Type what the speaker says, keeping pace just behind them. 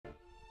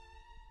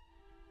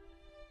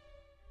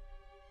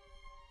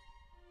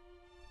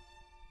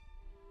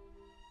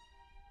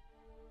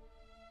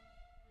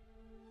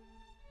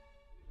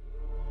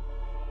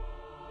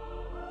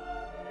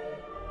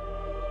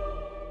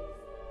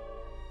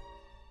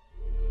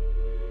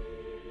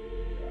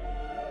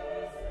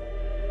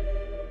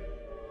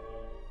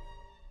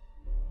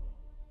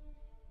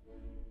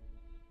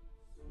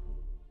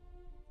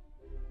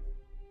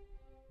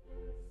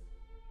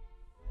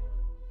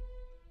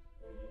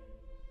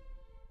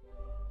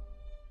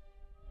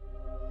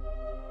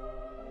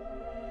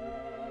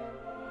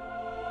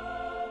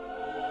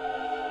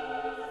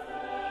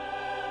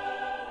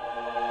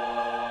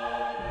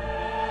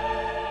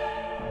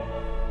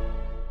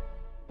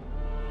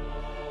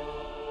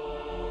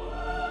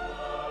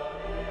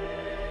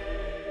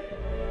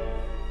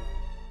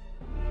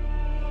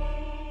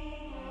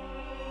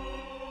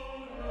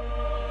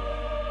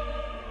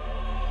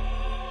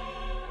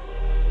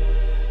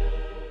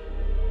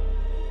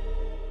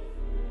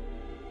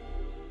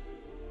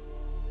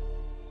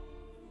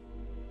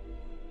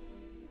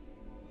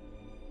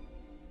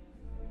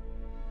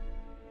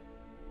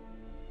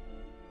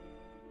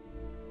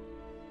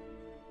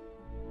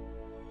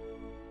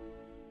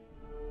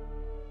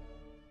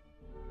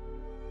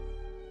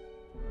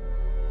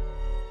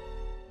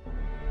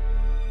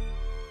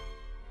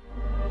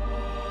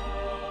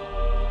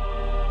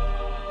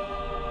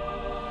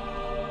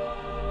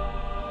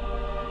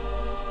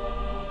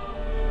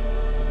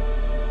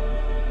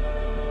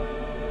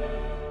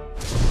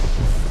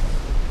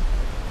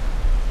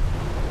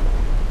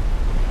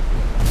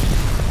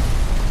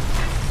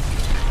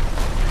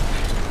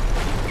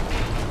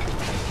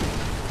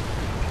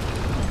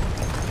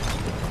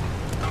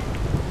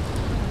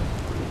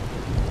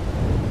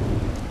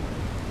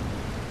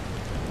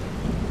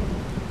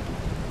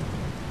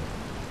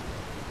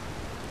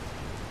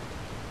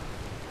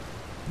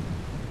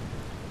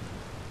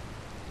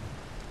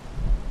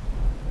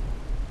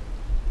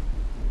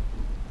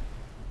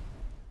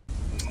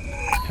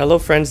Hello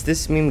friends,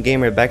 this is Meme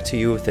Gamer back to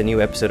you with a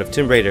new episode of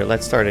Tomb Raider.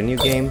 Let's start a new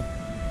game.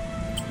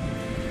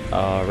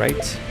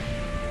 Alright.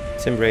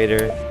 Tomb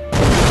Raider.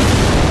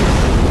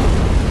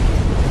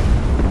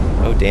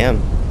 Oh damn.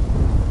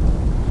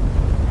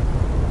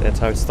 That's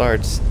how it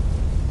starts.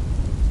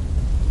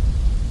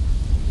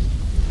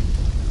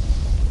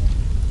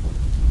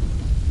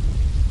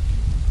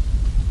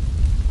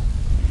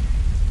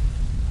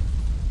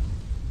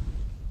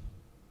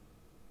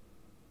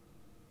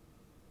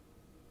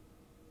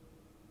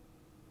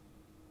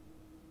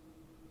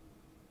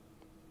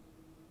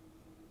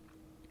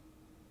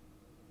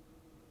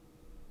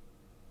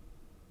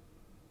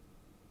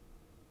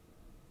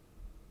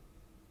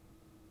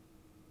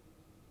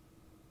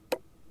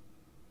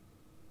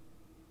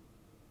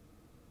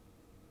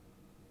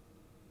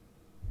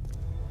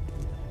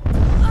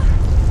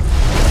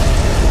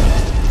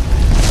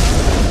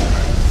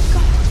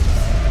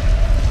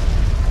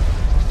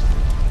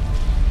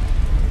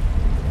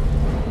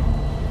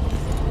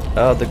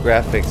 Oh, the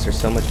graphics are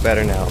so much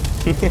better now.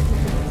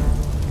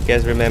 You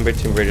guys remember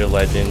Tomb Raider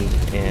Legend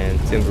and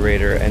Tomb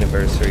Raider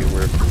Anniversary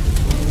were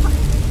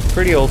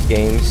pretty old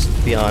games,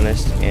 to be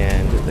honest,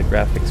 and the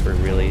graphics were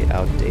really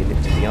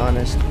outdated, to be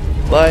honest.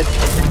 But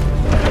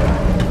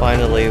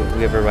finally,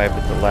 we have arrived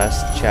at the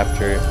last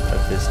chapter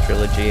of this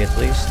trilogy, at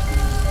least,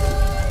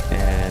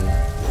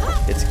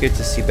 and it's good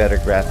to see better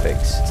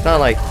graphics. It's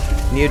not like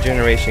new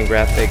generation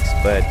graphics,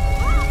 but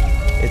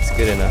it's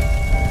good enough.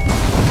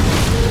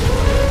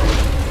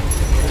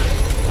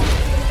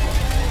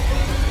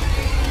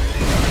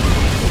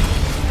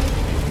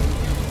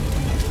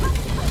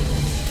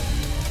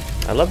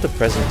 I love the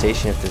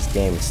presentation of this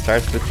game. It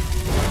starts with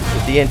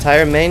the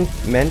entire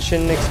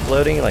mansion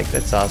exploding. Like,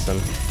 that's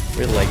awesome.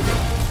 Really like it.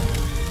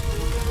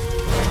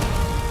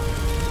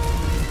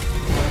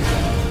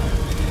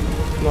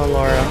 Come on,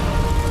 Lara.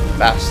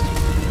 Fast.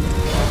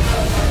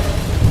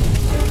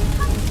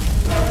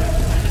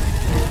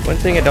 One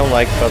thing I don't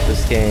like about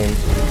this game,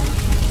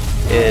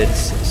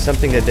 it's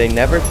something that they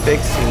never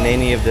fixed in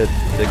any of the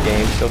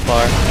games so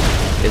far,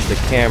 is the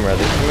camera.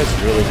 The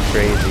camera's really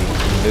crazy.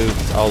 It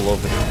moves all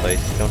over the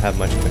place. You don't have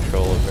much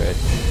control over it.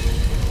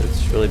 So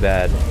it's really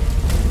bad.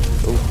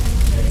 Oh,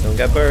 don't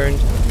get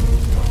burned.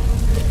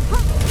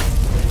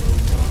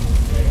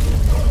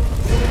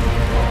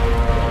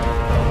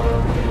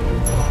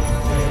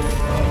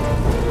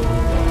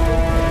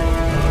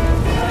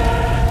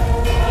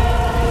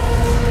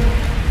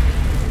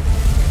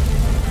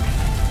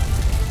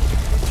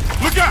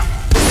 Look out!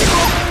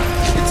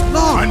 It's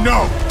long! I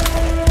know!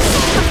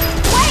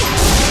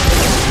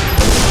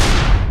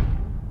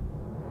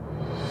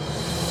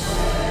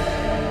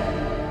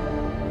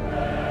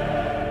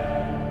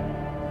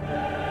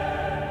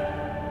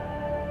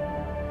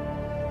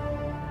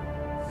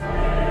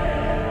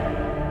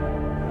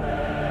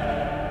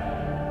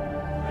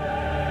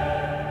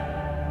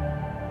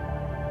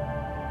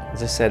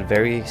 As I said,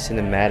 very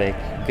cinematic,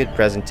 good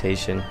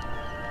presentation.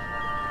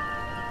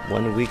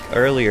 1 week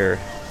earlier.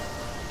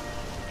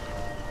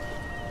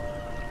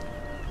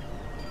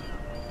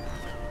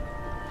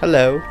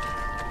 Hello.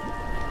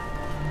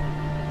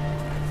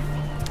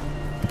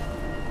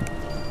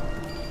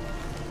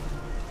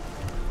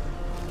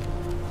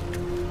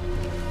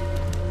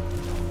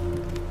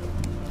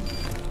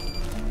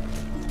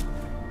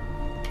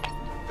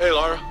 Hey,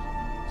 Lara.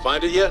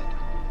 Find it yet?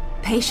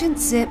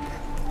 Patience, Zip.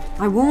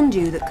 I warned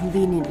you that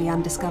conveniently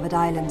undiscovered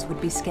islands would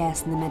be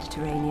scarce in the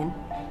Mediterranean.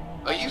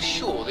 Are you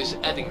sure this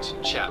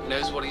Eddington chap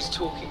knows what he's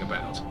talking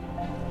about?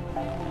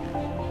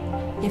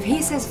 If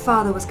he says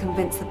father was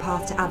convinced the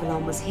path to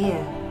Avalon was here,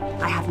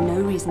 I have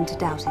no reason to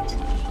doubt it.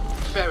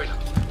 Fair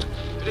enough.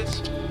 But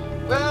it's...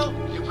 well,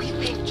 we've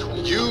been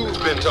talking... You've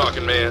been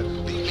talking,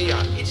 man.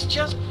 Yeah, it's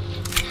just...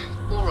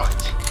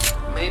 alright,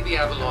 maybe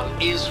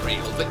Avalon is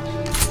real, but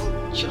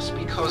just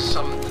because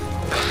some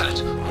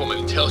bad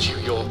woman tells you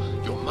your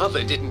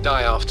mother didn't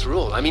die after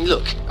all. I mean,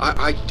 look,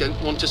 I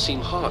don't want to seem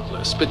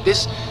heartless, but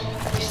this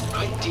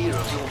idea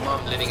of your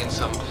mum living in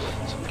some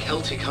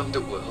Celtic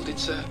underworld,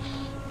 it's a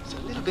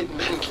little bit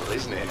mental,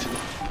 isn't it?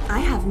 I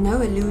have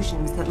no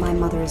illusions that my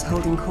mother is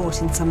holding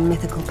court in some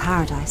mythical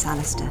paradise,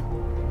 Alistair.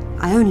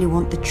 I only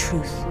want the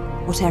truth,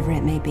 whatever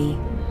it may be.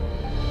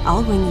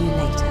 I'll ring you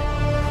later.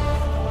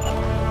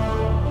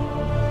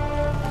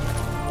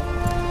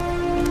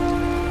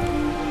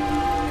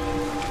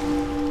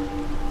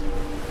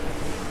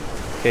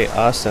 Okay,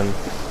 awesome.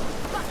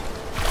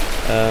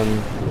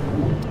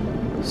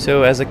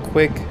 So as a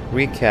quick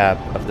recap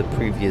of the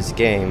previous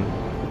game,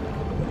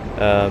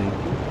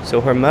 so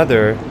her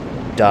mother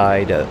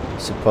died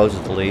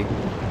supposedly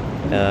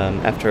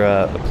after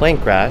a plane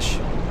crash.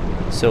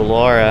 So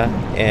Lara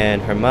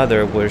and her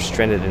mother were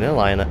stranded in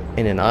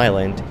an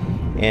island,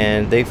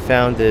 and they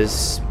found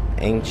this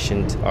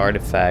ancient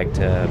artifact,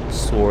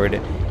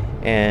 sword,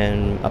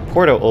 and a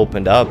portal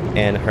opened up,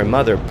 and her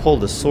mother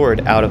pulled the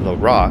sword out of a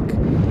rock,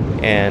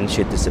 and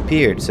she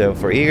disappeared. So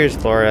for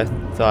years, Lara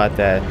thought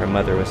that her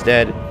mother was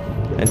dead,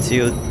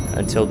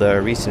 until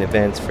the recent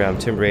events from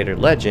Tomb Raider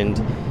Legend,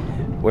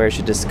 where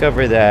she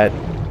discovered that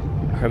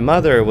her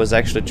mother was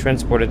actually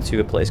transported to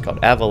a place called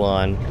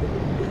Avalon,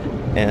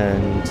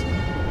 and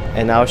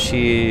now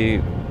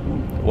she,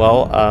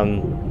 well,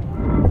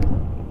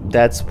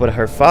 that's what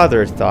her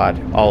father thought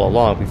all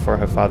along before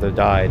her father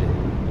died.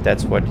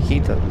 That's what he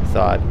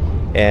thought,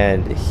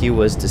 and he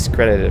was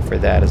discredited for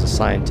that as a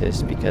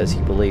scientist because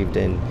he believed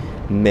in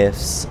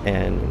myths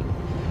and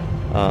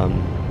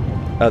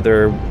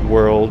other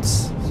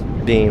worlds,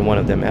 being one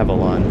of them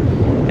Avalon.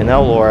 And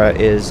now Lara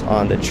is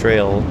on the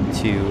trail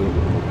to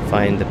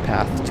find the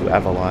path to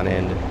Avalon,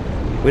 and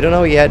we don't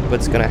know yet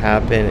what's gonna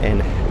happen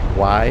and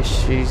why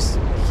she's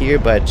here,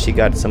 but she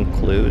got some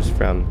clues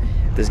from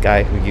this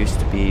guy who used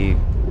to be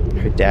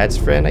her dad's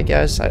friend, I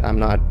guess. I'm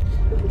not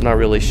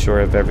really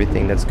sure of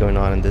everything that's going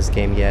on in this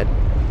game yet.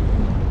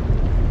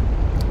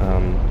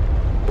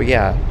 But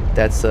yeah,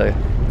 that's a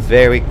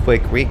very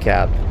quick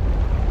recap.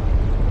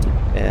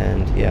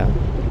 And yeah,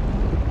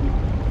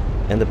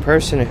 and the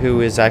person who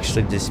is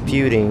actually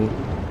disputing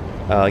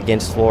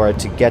against Lara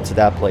to get to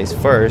that place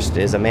first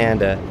is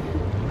Amanda,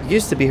 who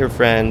used to be her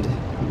friend,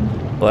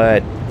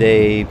 but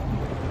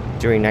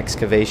during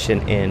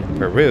excavation in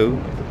Peru,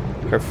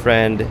 her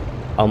friend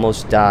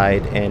almost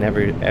died, and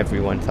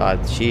everyone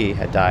thought she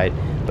had died,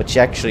 but she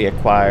actually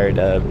acquired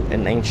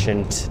an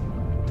ancient,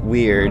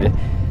 weird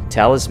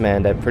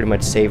talisman that pretty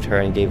much saved her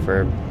and gave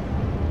her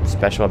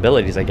special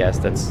abilities, I guess.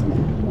 That's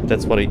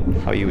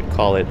how you would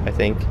call it, I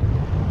think.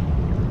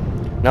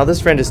 Now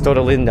this friend is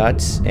totally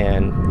nuts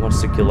and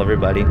wants to kill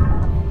everybody.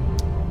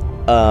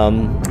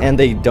 And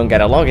they don't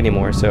get along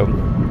anymore, so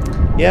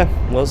yeah,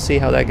 we'll see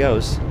how that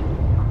goes.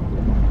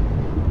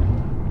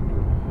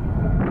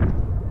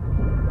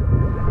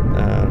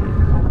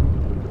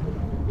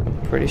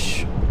 I'm pretty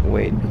sure.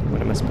 Wait,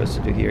 what am I supposed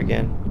to do here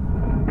again?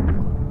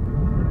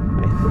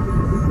 I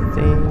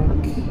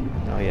think.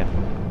 Oh yeah.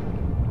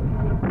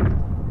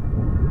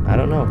 I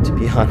don't know, to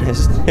be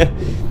honest.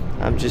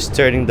 I'm just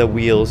turning the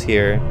wheels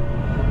here.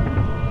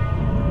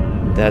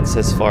 That's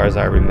as far as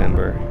I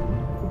remember.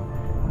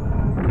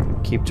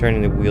 Keep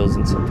turning the wheels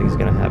and something's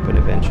gonna happen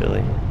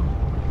eventually.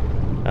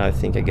 I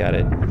think I got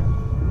it.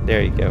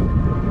 There you go.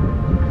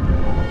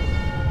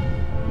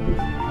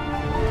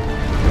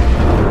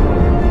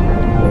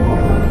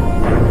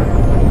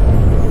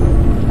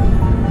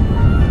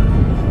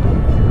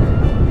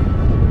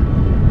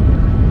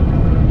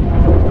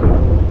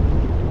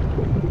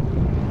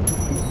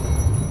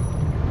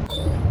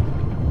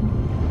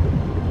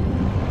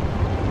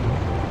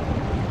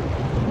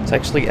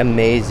 It's actually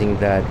amazing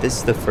that this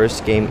is the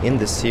first game in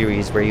the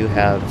series where you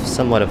have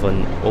somewhat of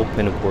an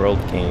open world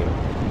game.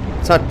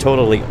 It's not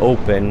totally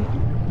open,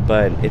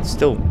 but it's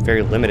still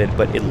very limited,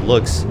 but it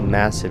looks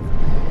massive.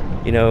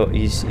 You know,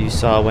 you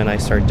saw when I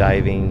start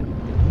diving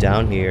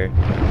down here.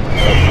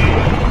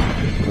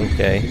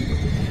 Okay.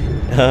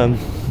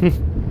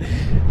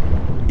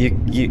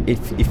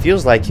 It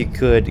feels like you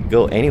could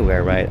go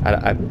anywhere, right?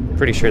 I'm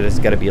pretty sure there's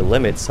got to be a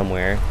limit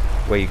somewhere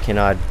where you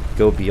cannot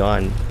go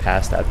beyond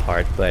past that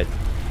part, but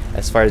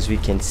as far as we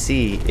can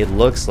see, it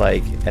looks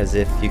like as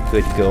if you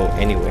could go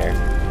anywhere.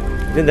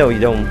 Even though you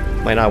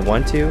might not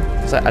want to,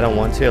 because I don't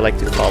want to. I like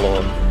to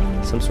follow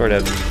some sort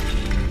of,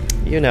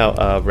 you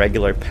know,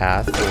 regular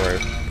path or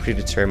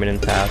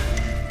predetermined path.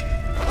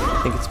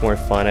 I think it's more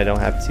fun. I don't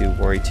have to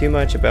worry too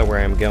much about where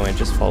I'm going.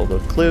 Just follow the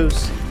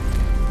clues.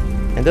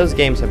 And those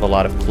games have a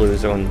lot of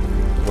clues on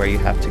where you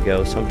have to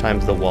go.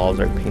 Sometimes the walls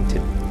are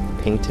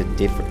painted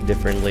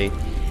differently.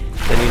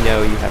 Then you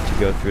know you have to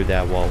go through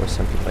that wall or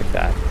something like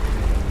that.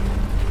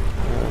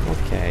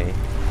 Okay.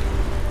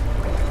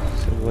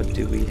 So what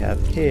do we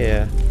have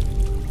here?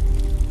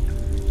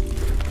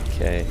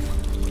 Okay.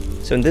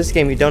 So in this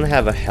game you don't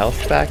have a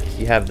health pack.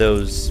 You have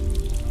those.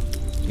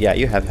 Yeah,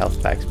 you have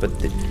health packs, but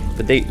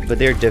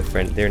they're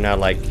different. They're not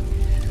like.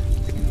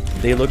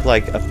 They look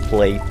like a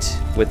plate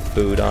with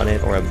food on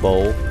it or a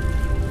bowl.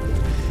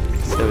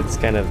 So it's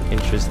kind of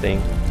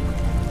interesting.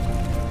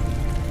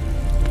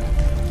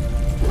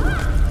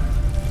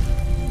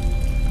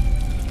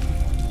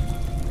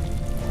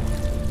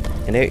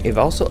 And they've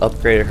also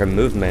upgraded her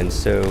movement,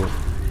 so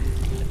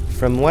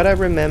from what I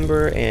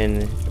remember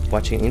in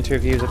watching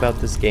interviews about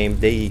this game,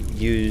 they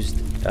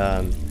used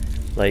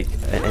like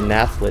an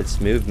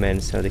athlete's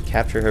movement, so they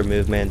capture her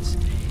movements,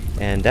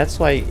 and that's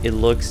why it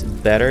looks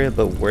better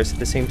but worse at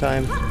the same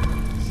time.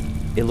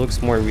 It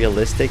looks more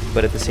realistic,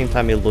 but at the same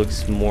time it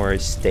looks more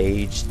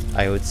staged,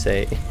 I would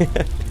say.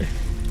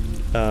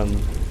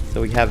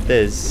 So we have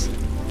this.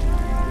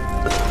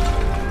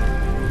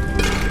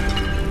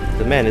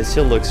 But man, it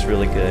still looks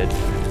really good.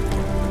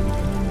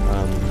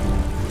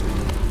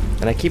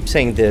 And I keep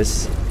saying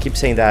this, keep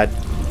saying that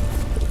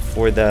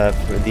for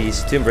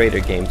these Tomb Raider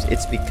games.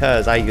 It's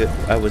because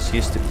I was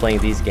used to playing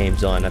these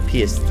games on a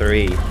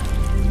PS3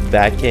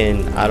 back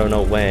in I don't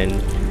know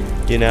when,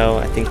 you know,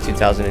 I think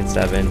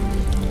 2007.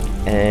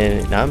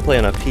 And now I'm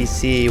playing on a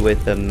PC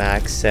with the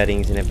max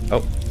settings and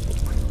oh,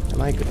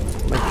 am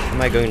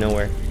I going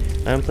nowhere?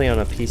 I'm playing on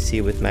a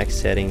PC with max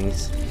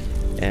settings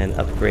and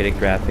upgraded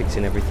graphics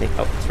and everything.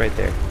 Oh, it's right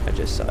there. I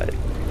just saw it.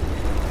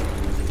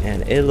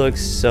 And it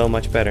looks so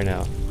much better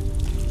now.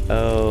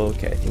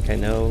 Okay, I think I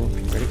know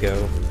where to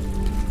go.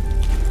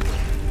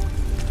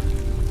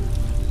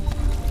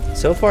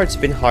 So far, it's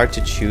been hard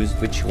to choose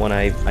which one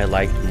I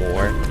liked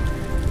more.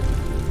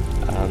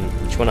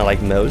 Which one I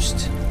like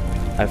most.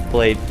 I've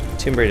played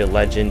Tomb Raider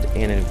Legend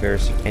and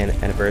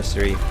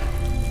Anniversary,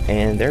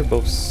 and they're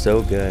both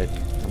so good.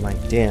 I'm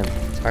like, damn,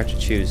 it's hard to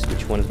choose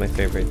which one is my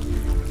favorite.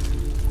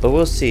 But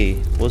we'll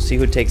see. We'll see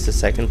who takes the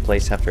second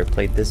place after I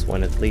played this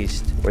one at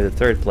least, or the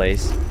third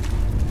place.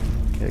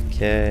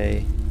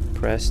 Okay,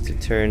 press to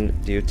turn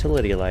the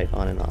utility light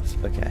on and off.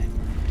 Okay.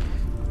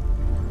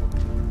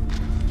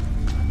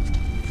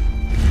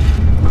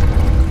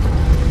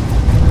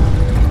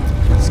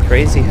 It's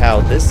crazy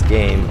how this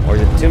game, or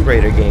the Tomb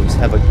Raider games,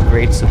 have a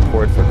great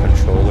support for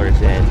controllers,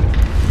 and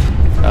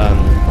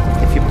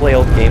if you play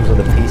old games on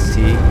the PC,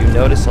 you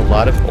notice a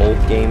lot of old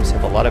games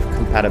have a lot of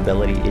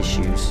compatibility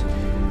issues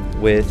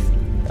with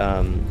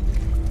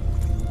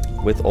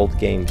old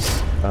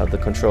games, with the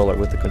controller.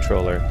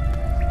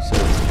 So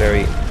it's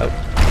very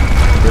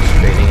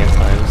frustrating at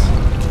times.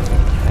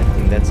 I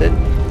think that's it.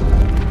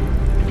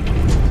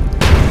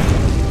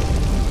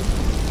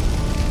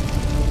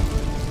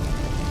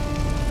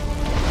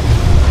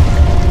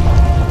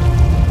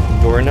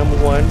 Door number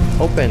 1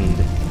 opened.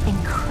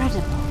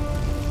 Incredible.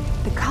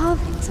 The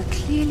carvings are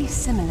clearly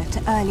similar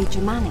to early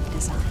Germanic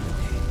design,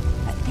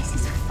 but this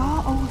is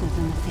far older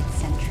than the 5th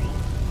century,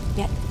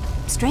 yet,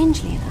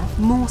 strangely enough,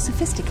 more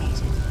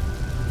sophisticated.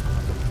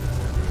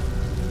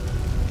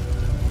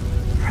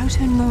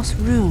 Proto-Norse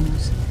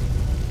runes.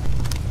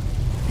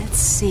 Let's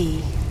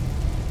see.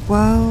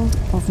 World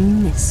of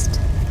Mist.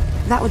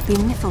 That would be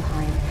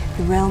Niflheim,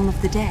 the realm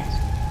of the dead.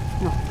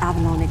 Not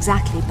Avalon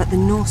exactly, but the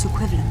Norse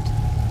equivalent.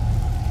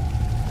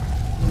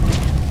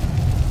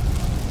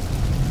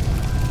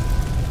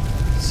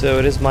 So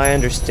it is my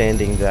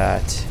understanding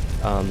that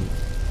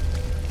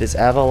this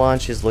Avalon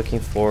she's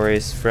looking for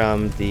is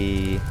from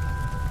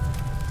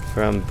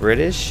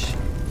British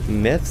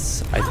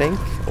myths, I think,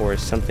 or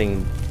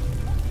something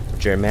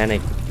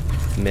Germanic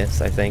myths,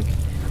 I think.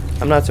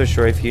 I'm not so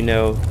sure. If you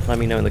know, let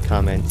me know in the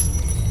comments.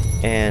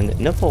 And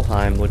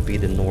Niflheim would be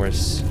the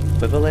Norse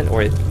equivalent,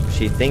 or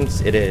she thinks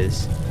it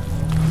is.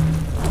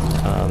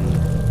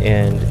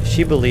 And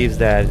she believes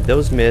that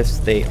those myths,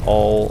 they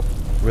all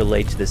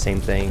relate to the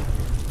same thing.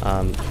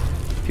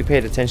 If you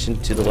paid attention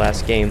to the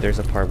last game, there's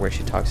a part where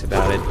she talks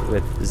about it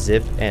with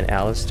Zip and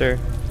Alistair,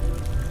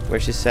 where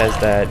she says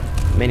that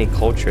many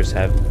cultures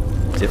have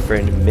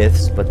different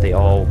myths, but they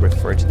all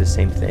refer to the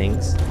same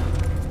things.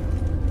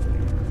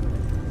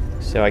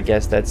 So I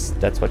guess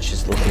that's what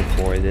she's looking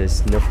for,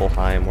 this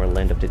Niflheim, or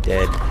Land of the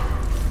Dead,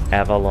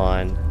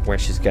 Avalon, where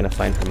she's gonna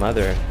find her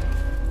mother.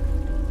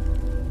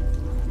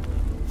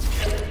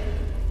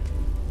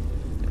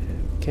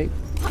 Okay.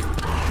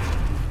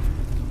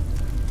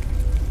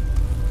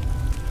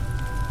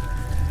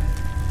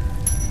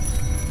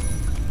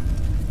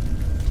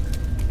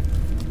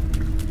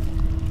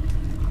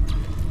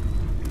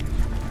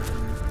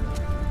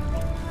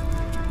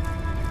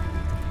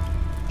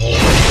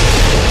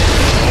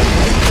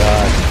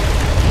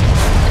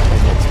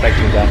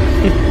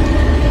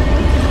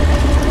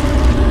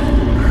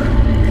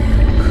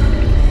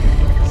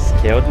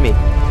 Scared me.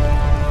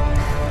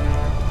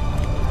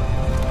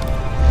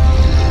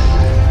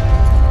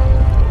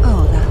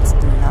 Oh, that's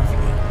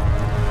lovely.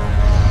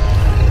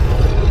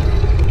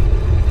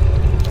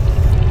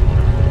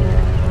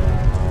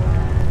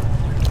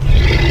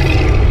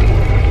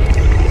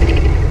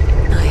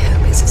 I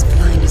hope it's as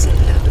blind as it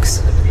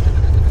looks.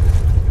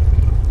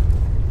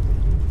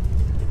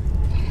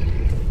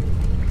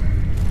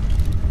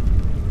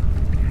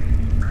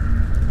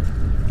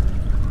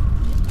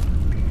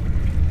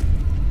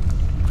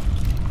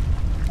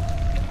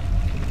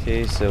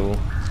 Okay, so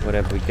what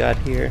have we got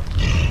here?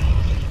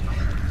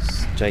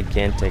 This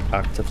gigantic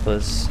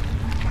octopus.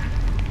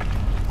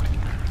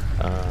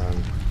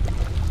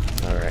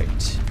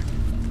 Alright.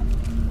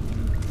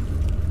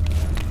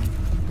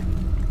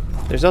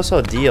 There's also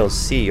a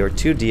DLC, or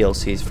 2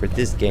 DLCs for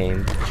this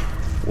game,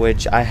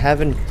 which I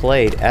haven't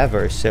played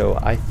ever, so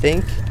I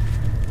think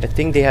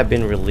they have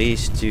been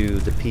released to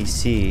the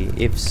PC.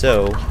 If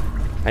so,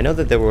 I know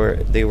that they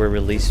were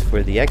released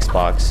for the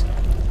Xbox.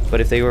 But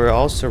if they were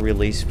also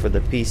released for the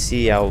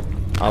PC, I'll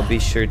be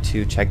sure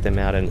to check them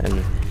out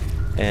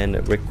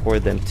and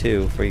record them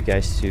too for you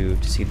guys to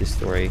see the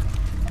story.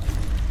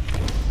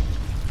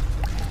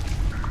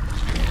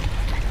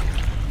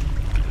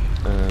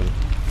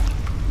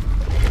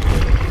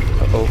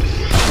 Uh-oh.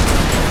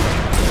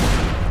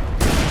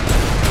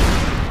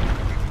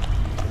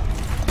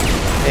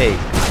 Hey,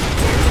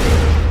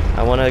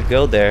 I wanna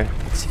go there.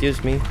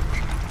 Excuse me.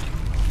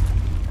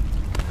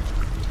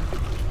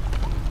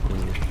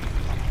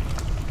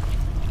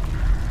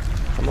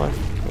 Come on,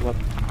 come up.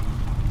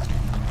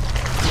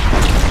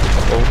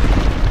 Uh-oh.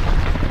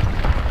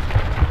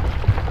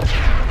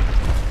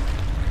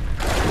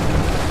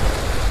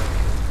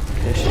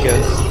 There she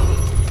goes.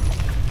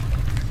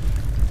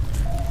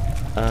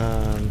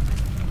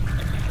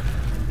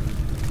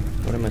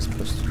 What am I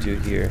supposed to do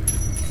here?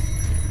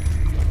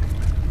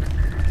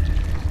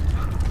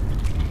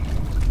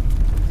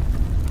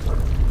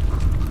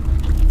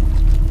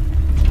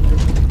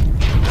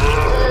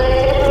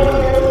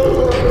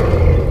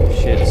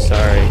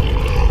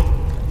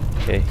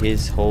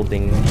 is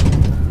holding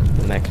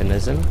the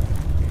mechanism.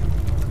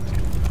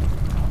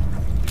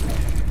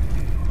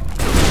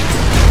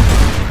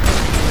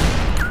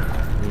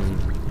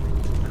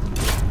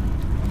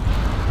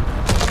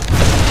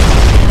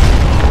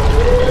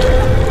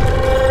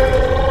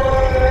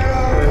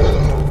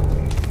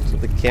 So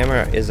the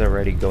camera is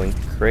already going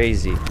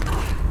crazy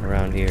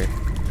around here.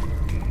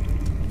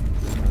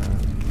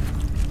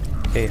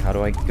 Okay, how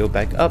do I go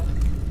back up?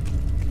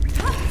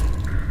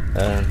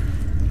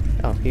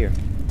 Oh, here.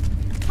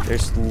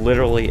 There's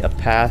literally a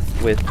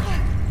path with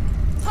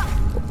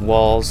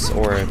walls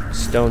or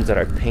stones that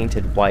are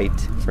painted white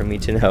for me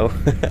to know.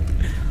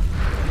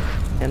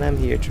 And I'm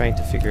here trying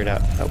to figure it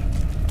out. Oh,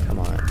 come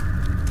on.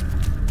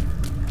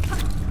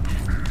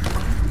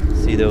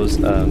 See those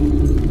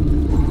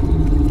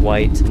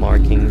white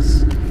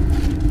markings?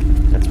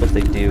 That's what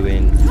they do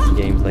in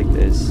games like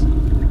this,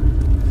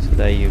 so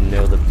that you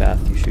know the path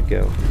you should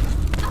go.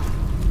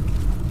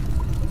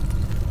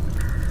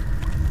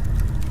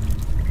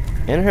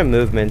 And her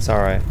movements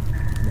are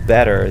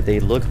better. They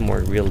look more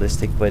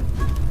realistic, but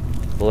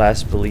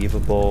less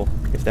believable,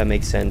 if that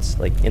makes sense.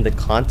 Like in the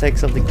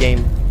context of the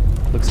game,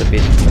 looks a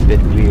bit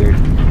weird.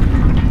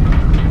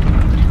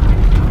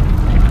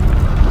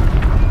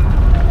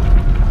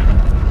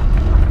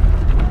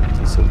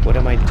 Okay, so what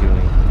am I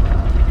doing?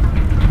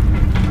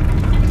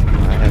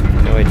 I have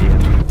no idea.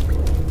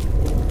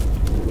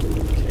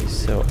 Okay,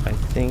 so I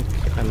think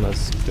I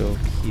must go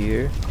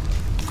here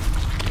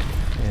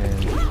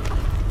and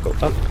go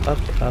up,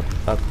 up, up,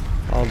 up,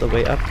 all the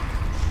way up,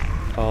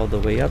 all the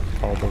way up,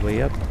 all the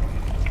way up,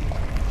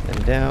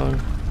 and down,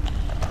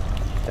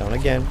 down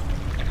again,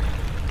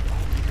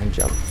 and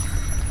jump,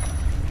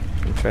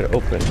 and try to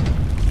open.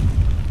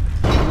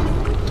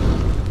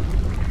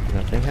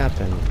 Nothing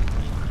happened.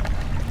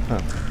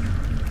 Huh.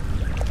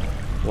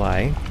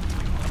 Why?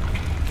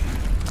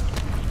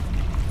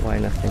 Why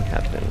nothing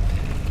happened?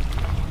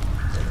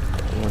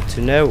 I want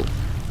to know.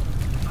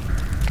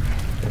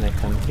 Then I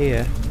come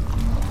here.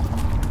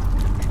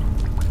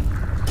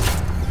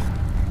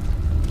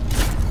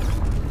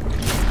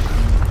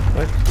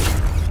 What?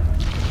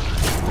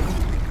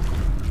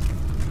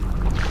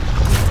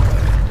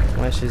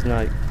 Why she's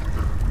not?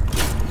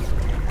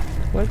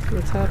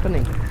 What's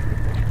happening?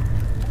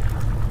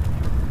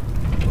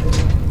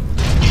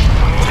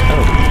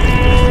 Oh.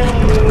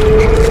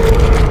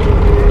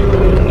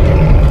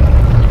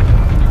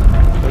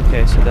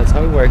 Okay, so that's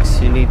how it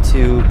works. You need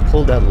to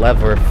pull that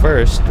lever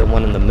first, the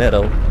one in the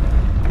middle,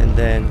 and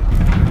then,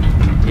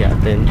 yeah,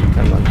 then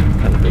come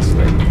this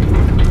way.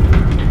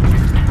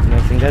 And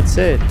I think that's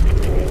it.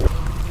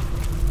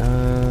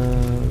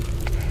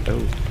 Oh,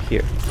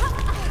 here.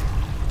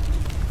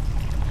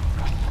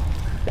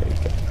 There you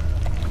go.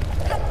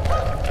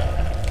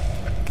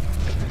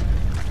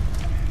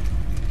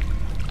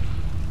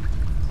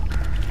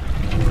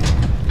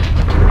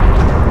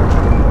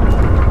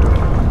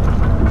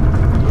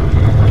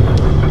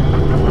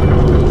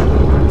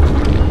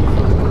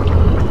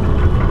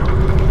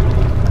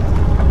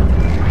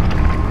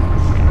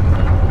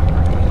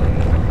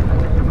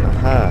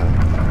 Aha.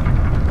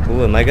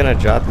 Ooh, am I gonna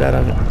drop that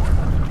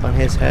on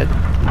his head?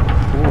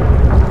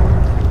 Ooh.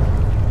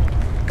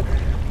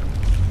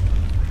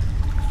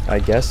 I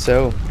guess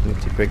so.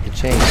 Need to break the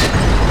chain.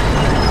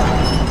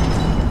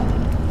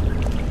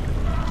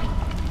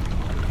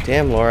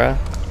 Damn, Laura,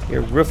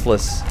 you're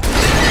ruthless.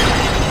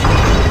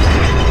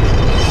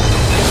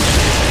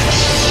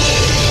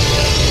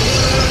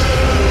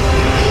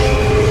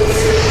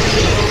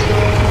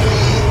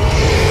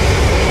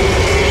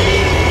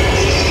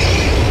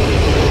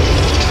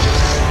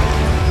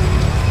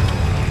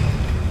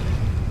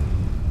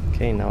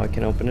 Okay, now I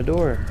can open a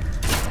door.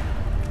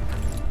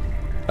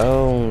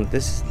 Oh,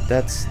 that's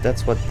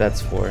what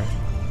that's for.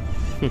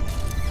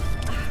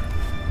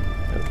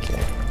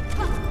 Okay.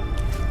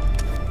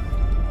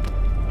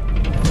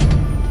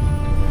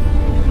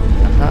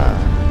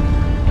 Aha.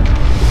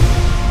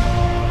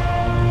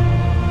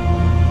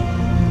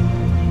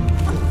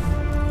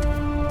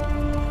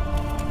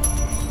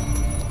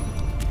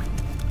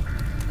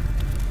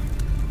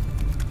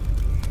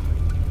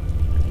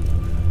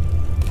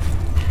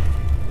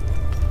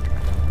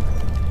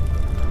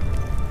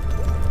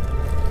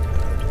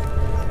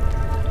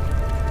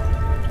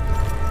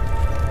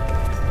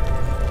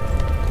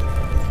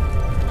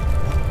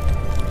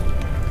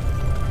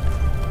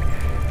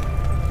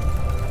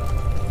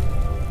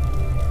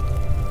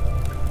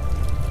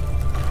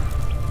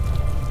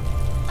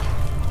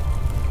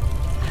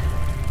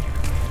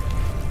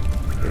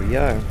 Here we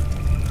are.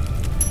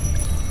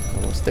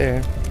 Almost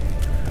there,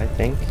 I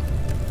think.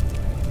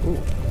 Ooh.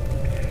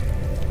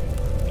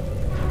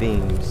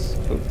 Beams.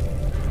 Ooh.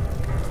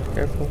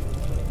 Careful.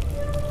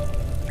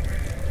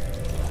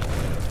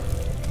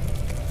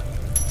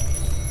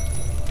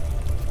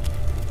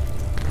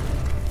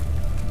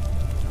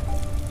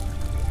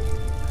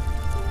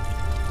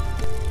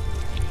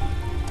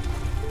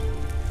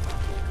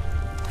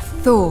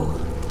 Thor,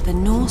 the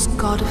Norse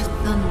god of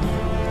thunder.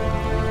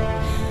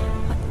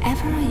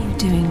 Whatever are you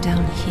doing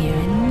down here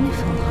in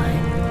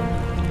Niflheim?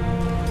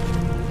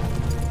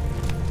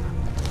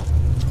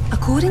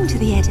 According to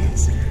the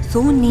Eddas,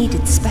 Thor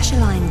needed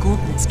special iron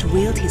gauntlets to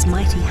wield his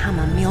mighty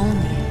hammer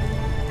Mjolnir.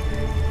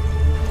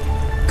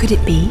 Could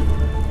it be?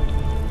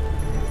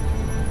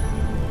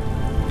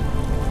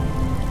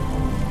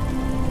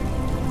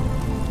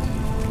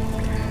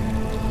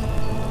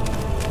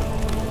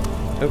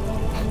 Oh.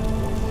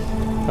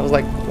 I was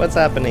like, what's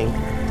happening?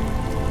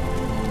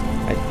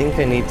 I think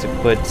I need to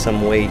put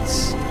some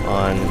weights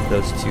on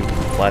those two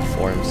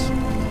platforms.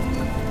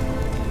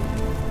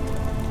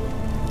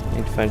 I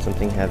need to find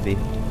something heavy.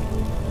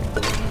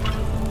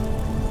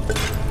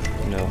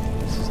 No,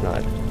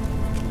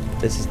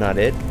 this is not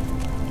it.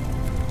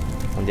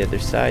 On the other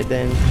side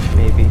then,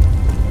 maybe.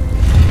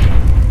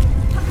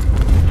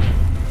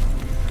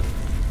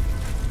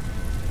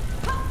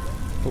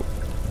 Oh.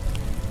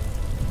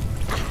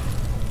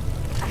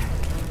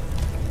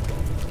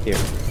 Here.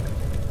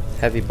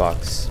 Heavy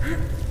box.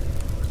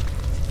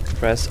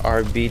 Press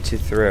RB to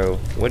throw.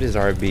 What is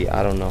RB?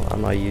 I don't know.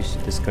 I'm not used to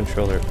this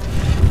controller.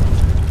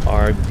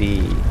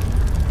 RB.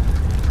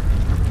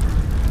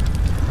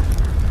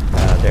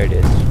 There it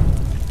is.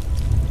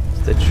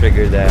 It's the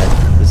trigger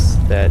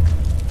that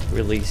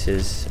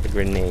releases a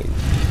grenade.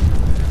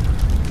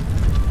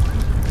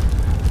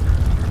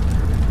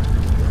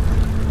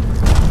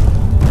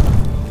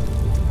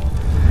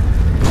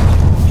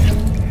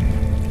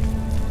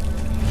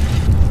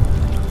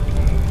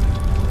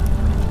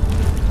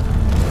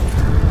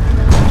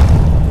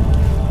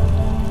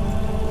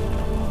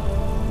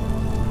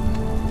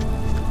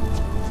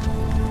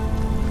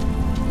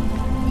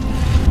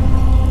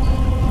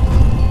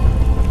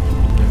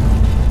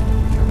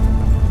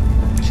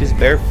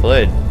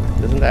 Barefoot.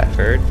 Doesn't that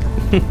hurt?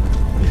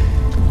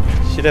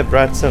 Should have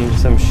brought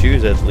some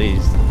shoes at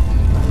least.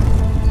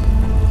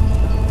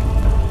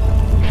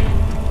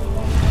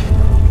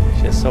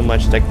 She has so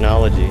much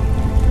technology.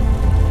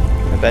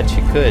 I bet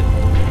she could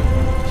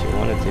if she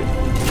wanted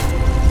to.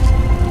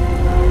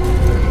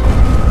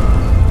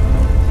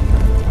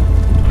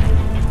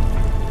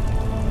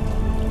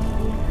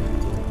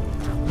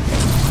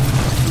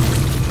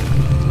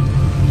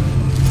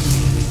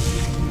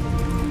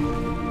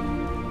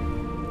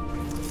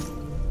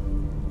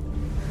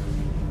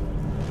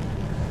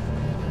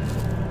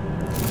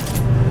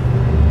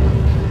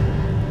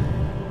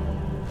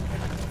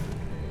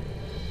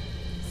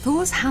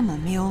 Thor's hammer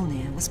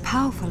Mjolnir was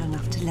powerful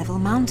enough to level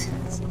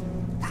mountains.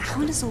 But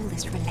how does all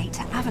this relate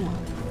to Avalon?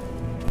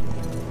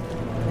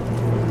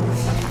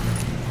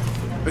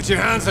 Put your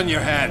hands on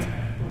your head.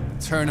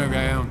 Turn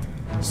around.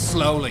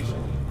 Slowly.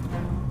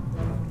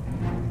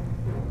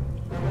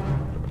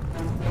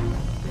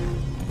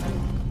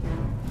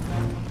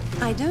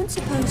 I don't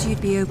suppose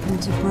you'd be open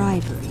to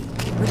bribery,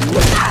 would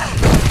you?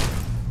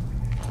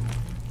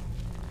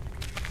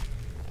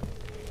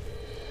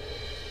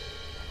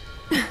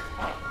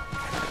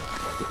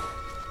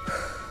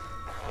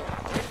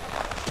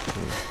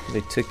 They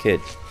took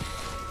it.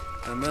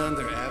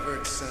 Amanda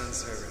Everett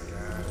sends her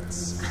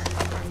regards.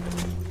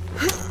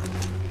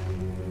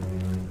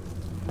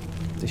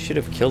 They should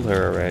have killed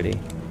her already.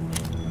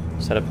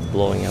 Instead of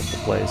blowing up the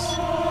place.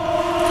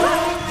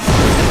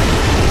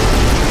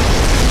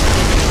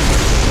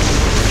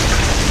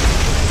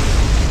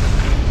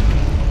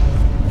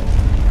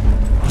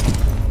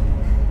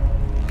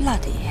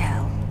 Bloody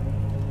hell.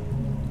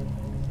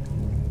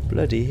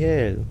 Bloody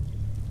hell.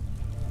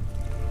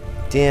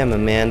 Damn,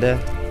 Amanda.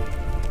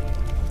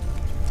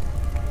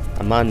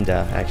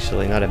 Amanda,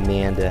 actually, not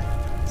Amanda.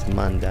 It's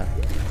Amanda.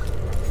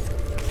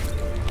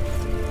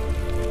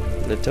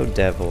 Little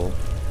devil.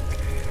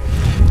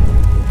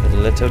 The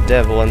little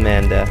devil,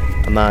 Amanda.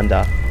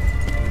 Amanda.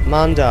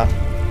 Amanda!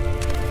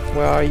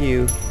 Where are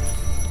you?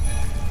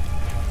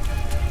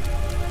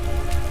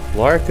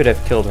 Lara could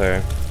have killed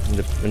her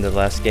in the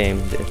last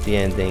game, at the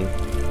ending.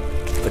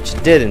 But she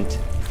didn't.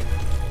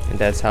 And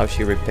that's how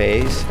she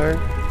repays her?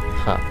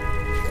 Huh.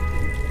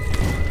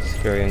 It's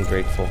very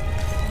ungrateful.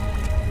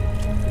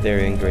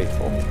 Very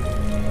ungrateful.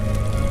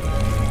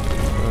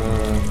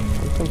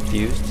 I'm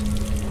confused.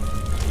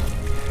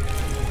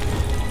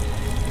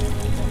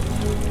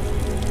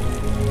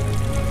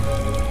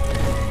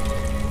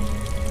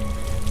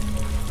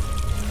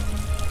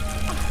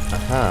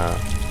 Aha.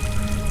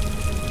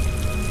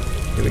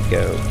 Here we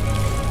go.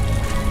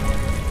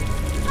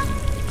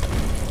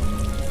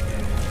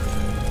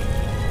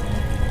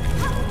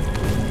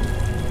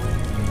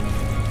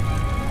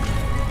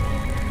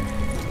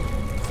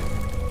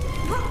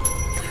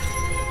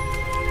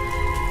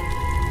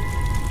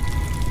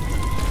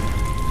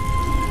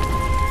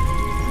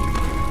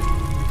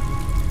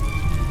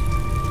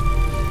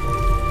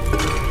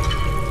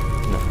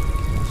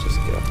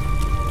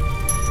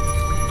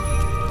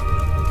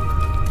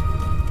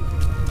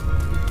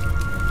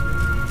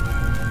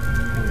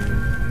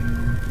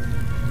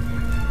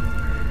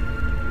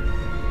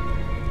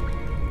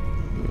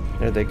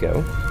 There they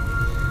go.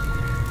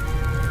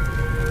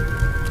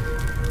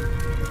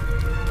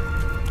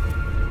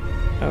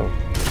 Oh.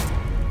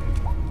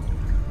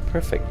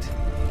 Perfect.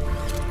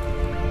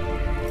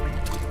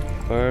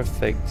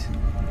 Perfect.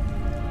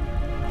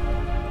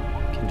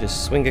 Can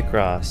just swing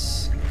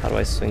across. How do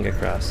I swing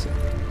across?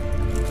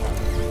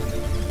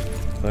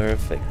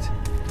 Perfect.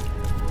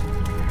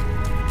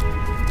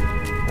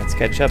 Let's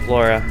catch up,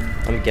 Laura.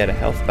 Let me get a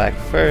health back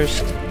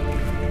first.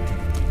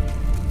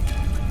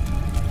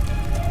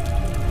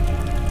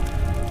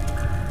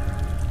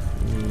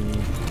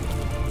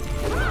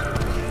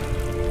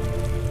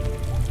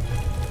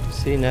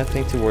 See,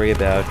 nothing to worry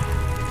about.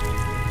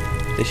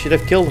 They should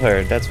have killed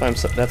her. That's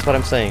what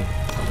I'm saying.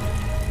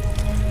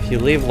 If you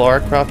leave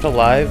Lara Croft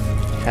alive,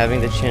 having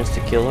the chance to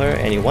kill her,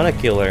 and you want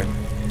to kill her,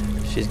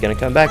 she's gonna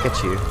come back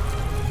at you.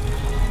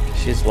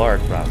 She's Lara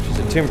Croft. She's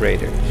a Tomb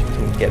Raider. She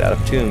can get out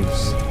of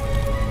tombs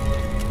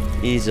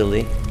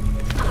easily.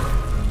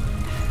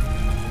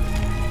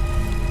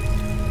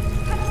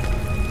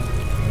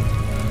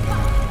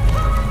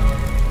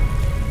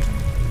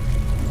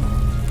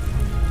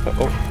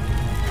 Uh-oh.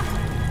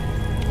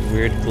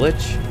 Weird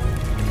glitch.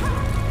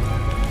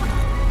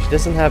 She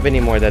doesn't have any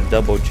more of that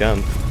double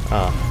jump.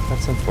 Ah,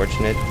 that's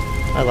unfortunate.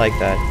 I like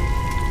that.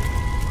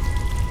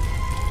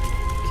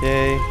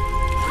 Okay.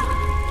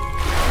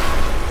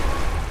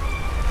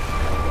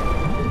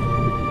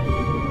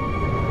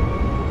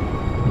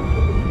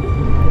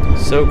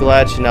 So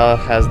glad she now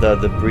has the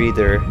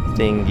breather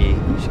thingy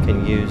she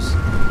can use.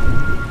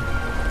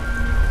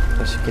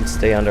 So she can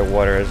stay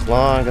underwater as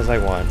long as I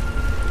want.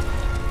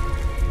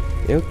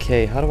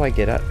 Okay, how do I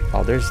get out?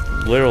 Oh, there's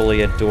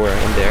literally a door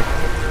in there.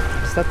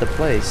 Is that the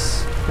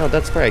place? No,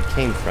 that's where I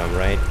came from,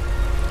 right?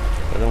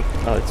 I don't.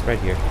 Oh, it's right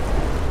here.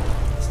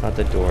 It's not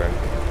the door.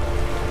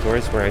 The door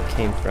is where I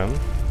came from.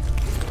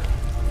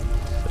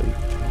 So,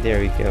 there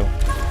we go.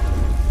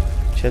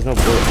 She has no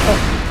bullets.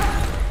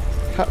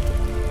 Oh! How?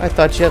 I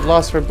thought she had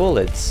lost her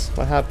bullets.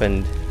 What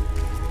happened?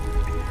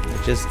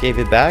 I just gave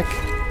it back?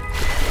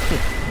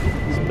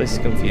 This place is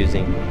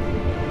confusing.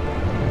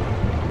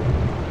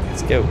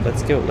 Let's go,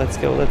 let's go, let's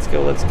go, let's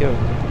go, let's go.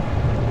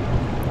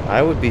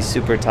 I would be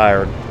super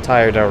tired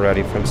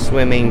already from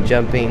swimming,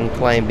 jumping,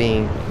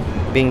 climbing,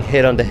 being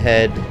hit on the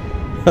head,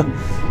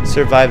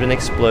 survived an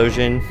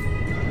explosion.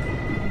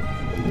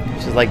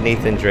 She's like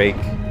Nathan Drake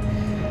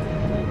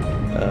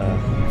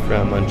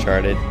from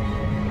Uncharted.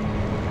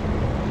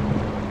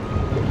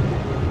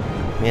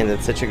 Man,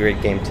 that's such a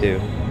great game too.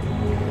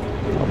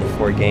 All the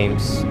 4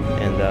 games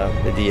and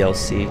the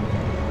DLC.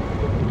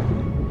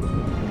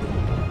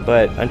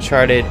 But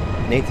Uncharted,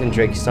 Nathan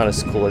Drake's not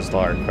as cool as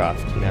Lara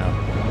Croft now.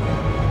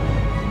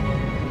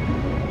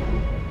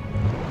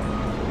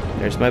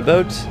 There's my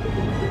boat.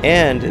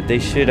 And they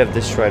should have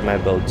destroyed my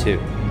boat too.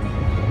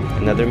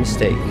 Another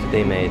mistake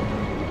they made.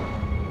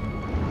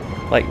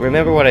 Like,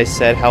 remember what I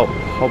said, how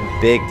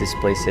big this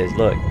place is.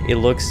 Look, it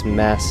looks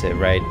massive,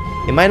 right?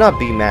 It might not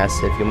be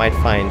massive. You might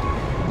find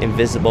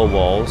invisible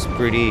walls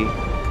pretty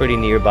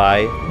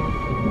nearby.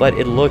 But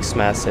it looks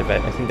massive. I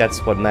think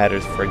that's what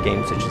matters for a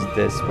game such as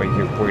this, where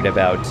you're worried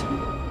about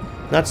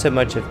not so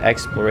much of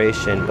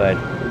exploration, but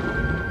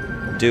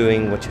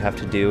doing what you have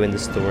to do in the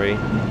story.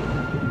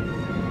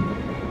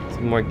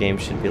 Some more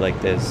games should be like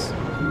this.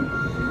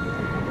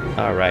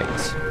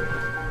 Alright.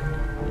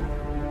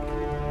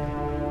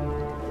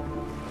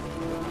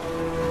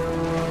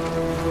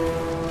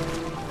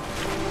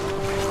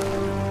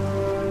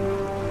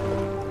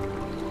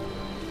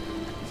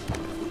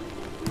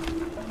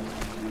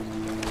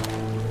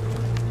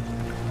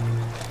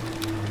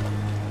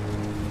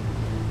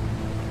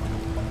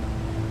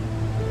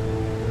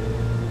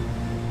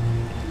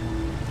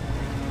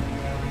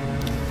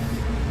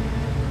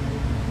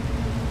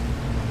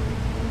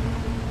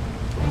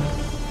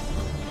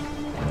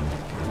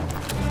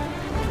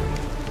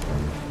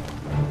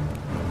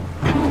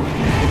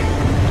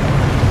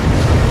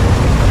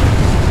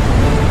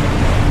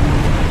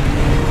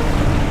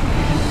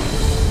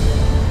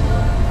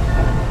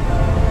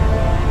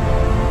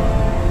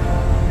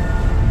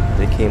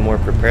 More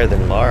prepared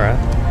than Lara,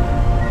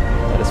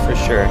 that is for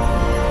sure.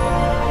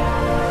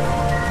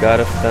 God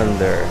of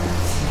Thunder.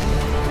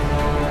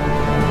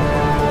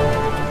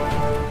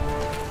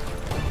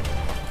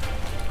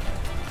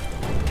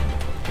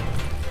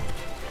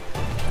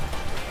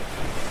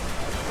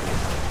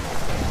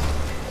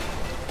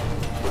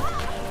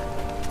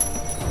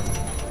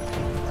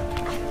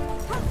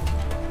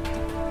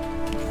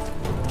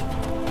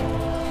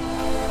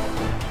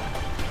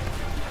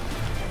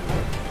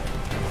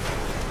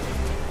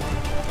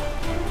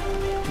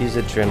 Use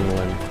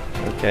adrenaline.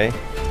 Okay.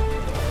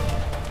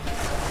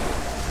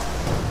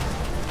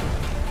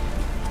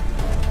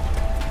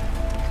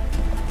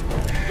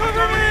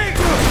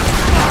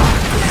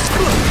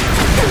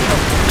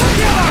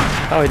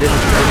 Oh, he didn't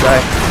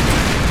die.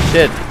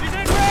 Shit.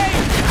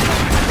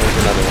 There's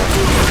another one.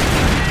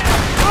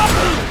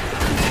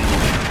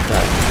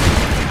 Die.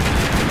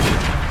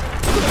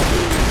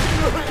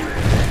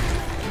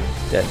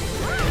 Dead.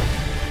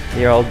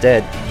 You're all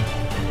dead.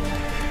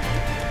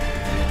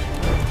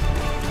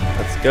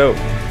 Let's go.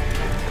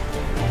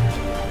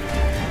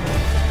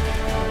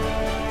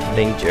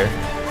 Danger.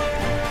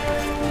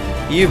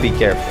 You be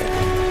careful.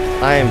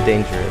 I am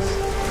dangerous.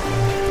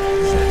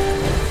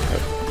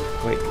 Oh,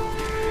 wait.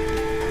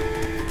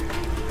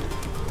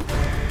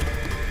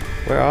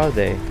 Where are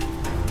they?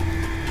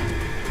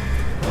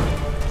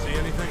 See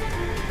anything?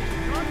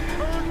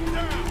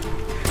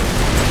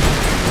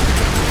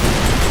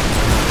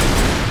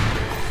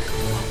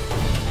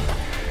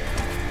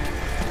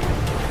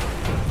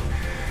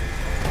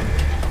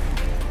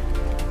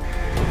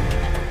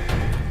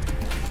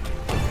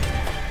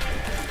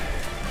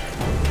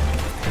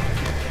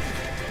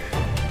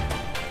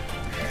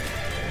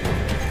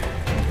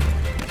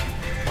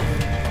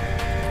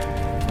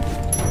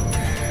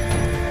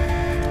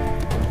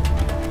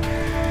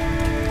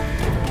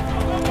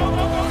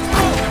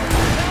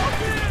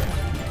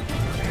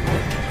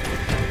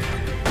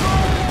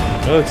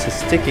 Oh, it's a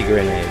sticky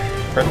grenade.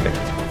 Perfect.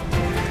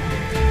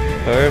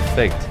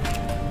 Perfect.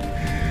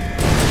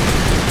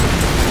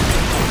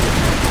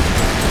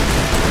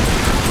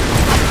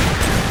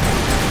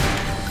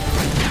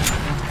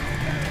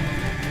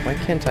 Why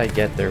can't I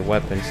get their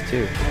weapons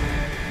too?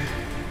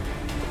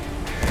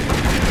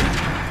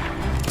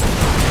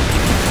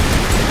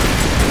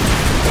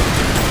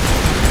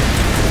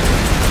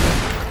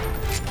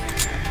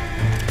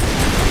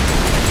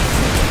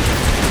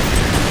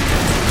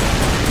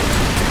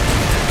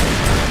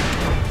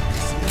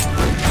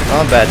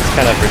 Combat is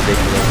kind of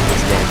ridiculous in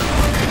this game.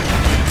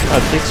 Oh,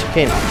 at least you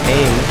can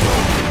aim.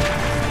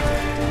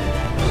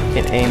 You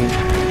can aim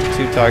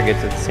 2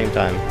 targets at the same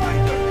time.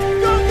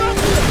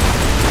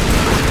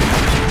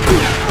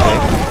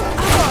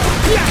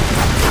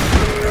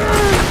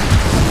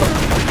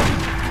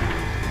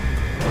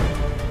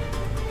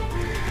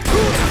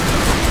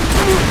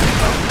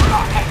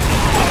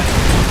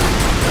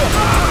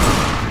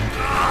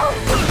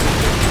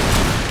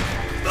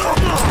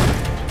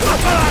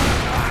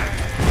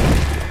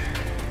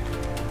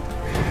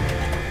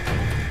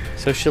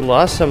 So she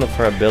lost some of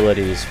her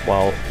abilities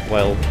while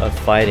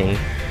fighting.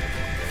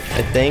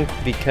 I think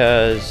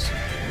because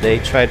they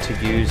tried to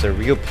use a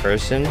real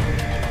person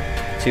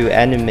to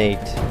animate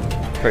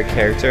her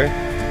character,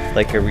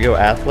 like a real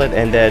athlete,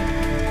 and that,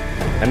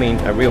 I mean,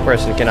 a real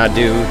person cannot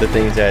do the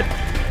things that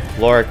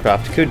Lara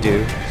Croft could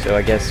do, so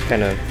I guess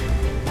kind of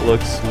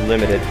looks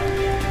limited.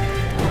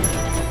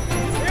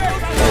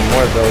 And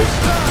more of those.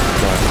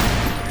 No.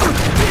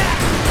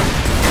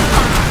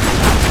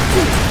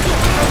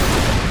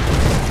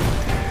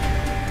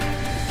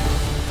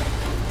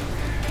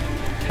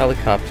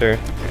 Helicopter.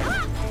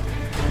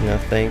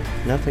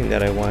 Nothing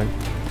that I want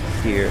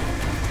here.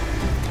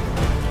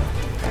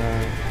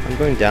 I'm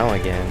going down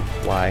again.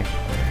 Why?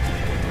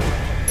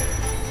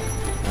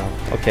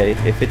 Oh, okay,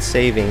 if it's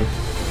saving,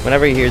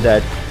 whenever you hear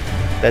that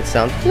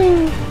sound,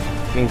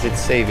 it means it's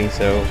saving,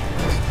 so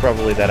it's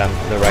probably that I'm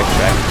on the right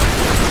track.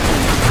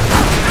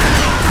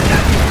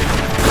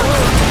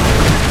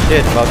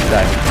 Shit, about to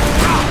die.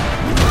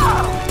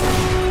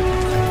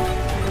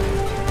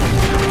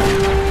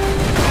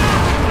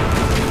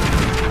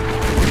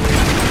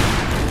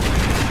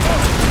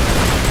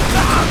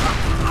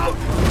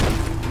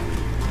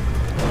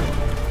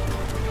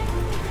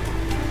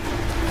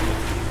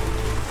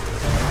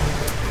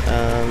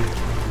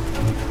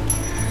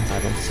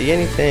 See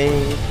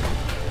anything.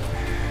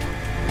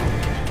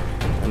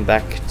 I'm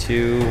back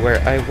to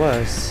where I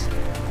was.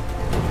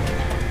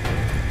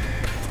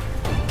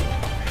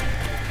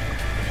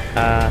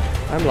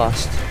 I'm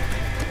lost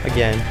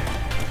again.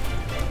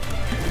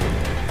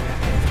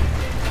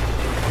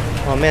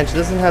 Oh man, she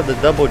doesn't have the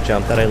double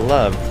jump that I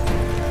love.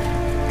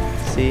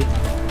 See?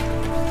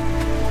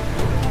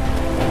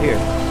 Here.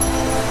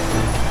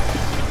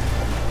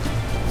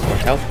 More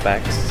health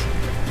packs.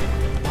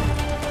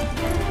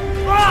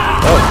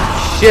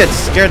 Oh shit,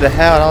 scared the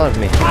hell out of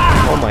me.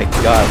 Oh my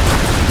god.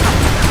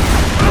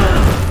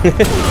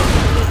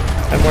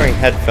 I'm wearing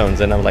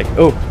headphones and I'm like,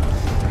 oh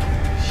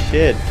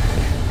shit.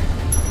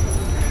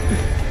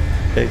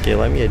 Okay,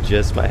 let me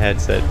adjust my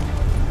headset. What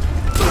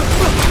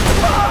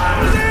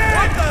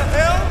the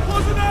hell?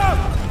 Close enough!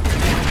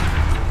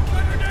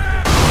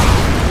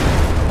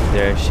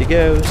 There she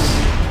goes.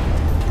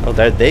 Oh,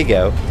 there they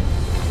go.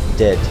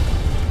 Dead.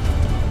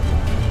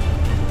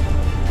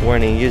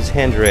 Warning, use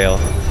handrail.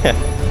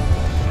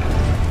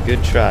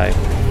 Good try.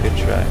 Good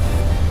try.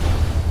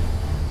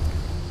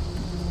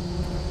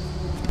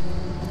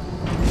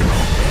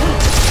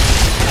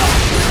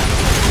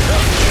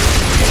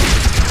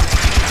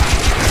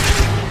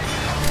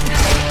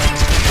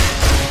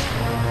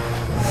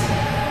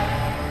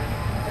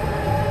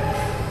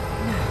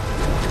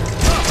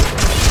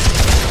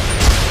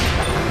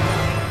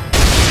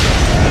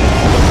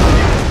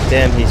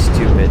 Damn, he's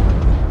stupid.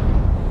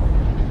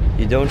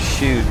 You don't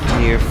shoot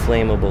near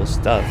flammable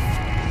stuff.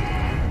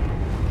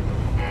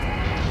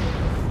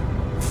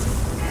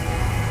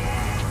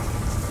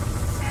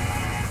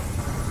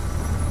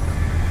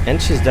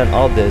 And she's done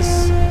all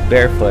this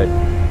barefoot.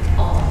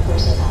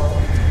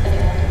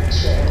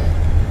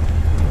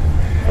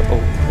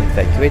 Uh-oh,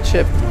 evacuate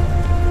ship.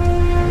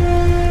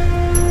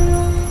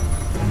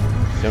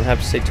 You don't have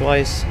to say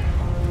twice.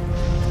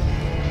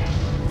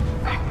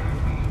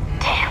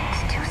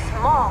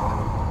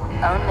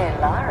 Only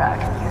Lara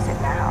can use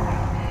it now.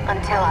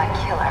 Until I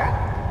kill her.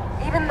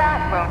 Even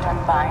that won't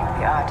unbind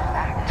the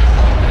artifact.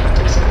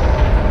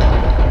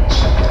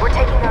 We're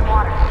taking their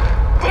water.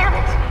 Damn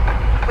it!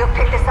 We'll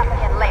pick this up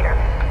again later.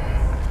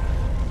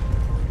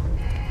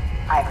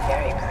 I'm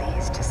very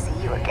pleased to see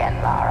you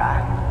again,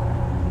 Lara.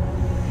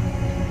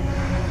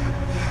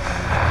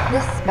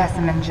 This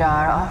specimen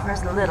jar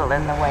offers little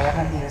in the way of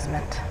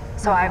amusement,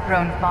 so I've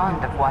grown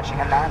fond of watching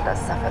Amanda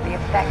suffer the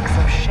effects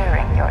of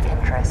sharing your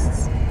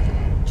interests.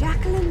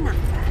 Jacqueline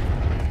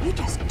Napa, you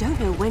just don't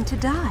know when to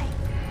die.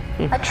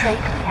 A trait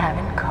we have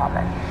in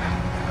common.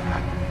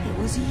 It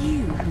was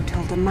you who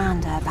told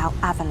Amanda about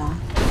Avalon.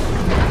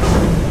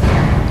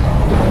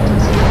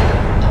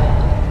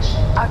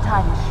 Our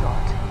time is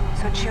short,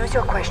 so choose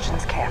your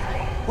questions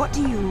carefully. What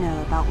do you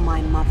know about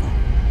my mother?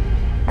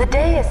 The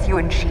dais you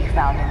and she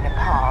found in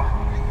Nepal,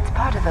 it's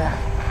part of a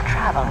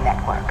travel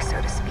network,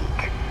 so to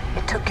speak.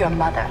 It took your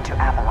mother to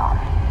Avalon.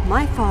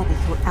 My father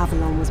thought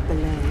Avalon was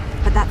below,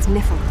 but that's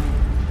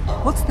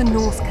Niflheim. What's the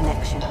Norse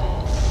connection?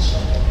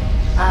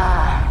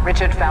 Ah,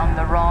 Richard found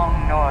the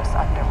wrong Norse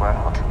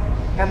underworld.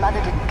 Your mother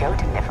didn't go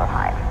to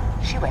Niflheim.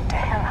 She went to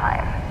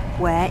Helheim.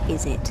 Where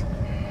is it?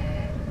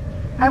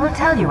 I will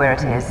tell you where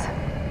it is,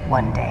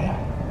 one day.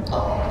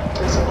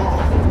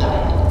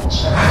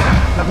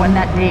 But when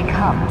that day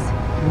comes,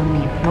 you'll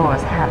need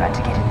Thor's hammer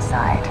to get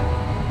inside.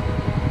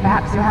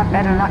 Perhaps you'll have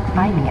better luck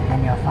finding it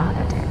than your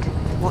father did.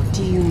 What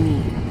do you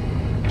mean?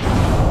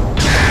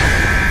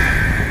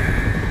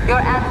 Your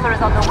answer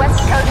is on the west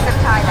coast of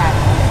Thailand.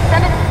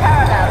 Send it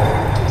parallel.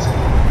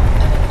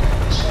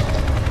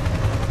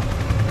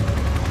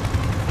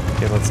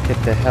 Okay, let's get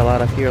the hell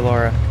out of here,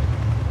 Lara.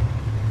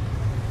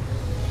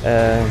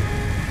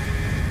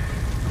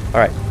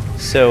 Alright,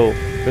 so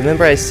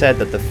remember I said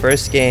that the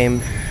first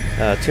game,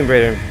 Tomb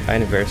Raider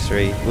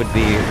Anniversary, would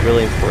be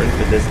really important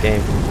for this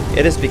game.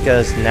 It is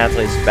because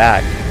Natalie's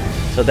back.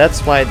 So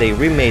that's why they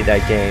remade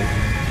that game,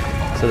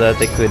 so that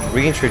they could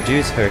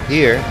reintroduce her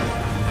here.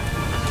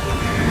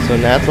 So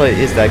Natalie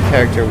is that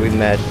character we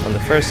met on the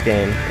first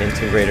game in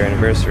Tomb Raider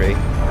Anniversary,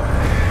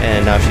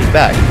 and now she's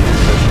back.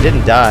 So she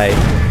didn't die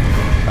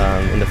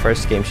in the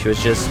first game, she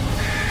was just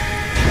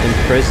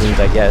imprisoned,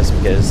 I guess,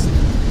 because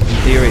in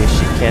theory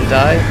she can't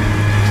die.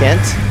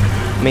 Can't?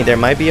 I mean, there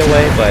might be a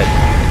way, but...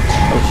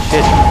 oh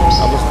shit,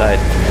 almost died.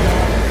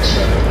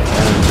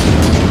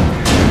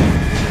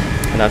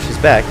 And now she's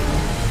back.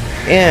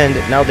 And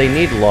now they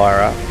need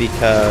Lara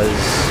because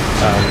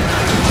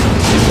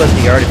she put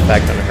the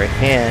artifact on her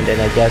hand,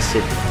 and I guess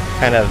it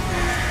kind of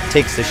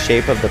takes the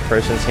shape of the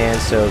person's hand,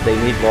 so they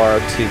need Lara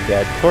to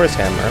get Thor's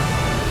hammer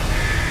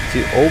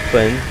to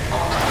open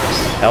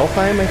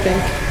Helheim, I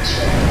think.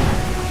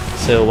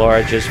 So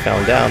Lara just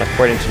found out,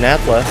 according to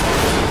Natla,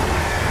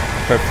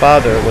 her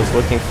father was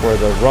looking for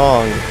the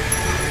wrong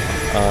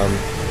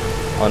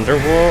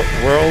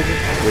Underworld,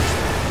 which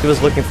he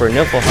was looking for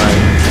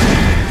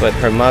Niflheim, but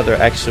her mother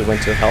actually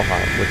went to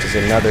Helheim, which is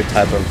another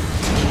type of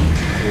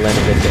land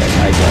of the dead,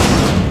 I guess.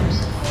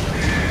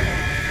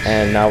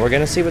 And now we're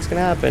gonna see what's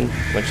gonna happen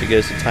when she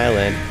goes to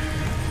Thailand.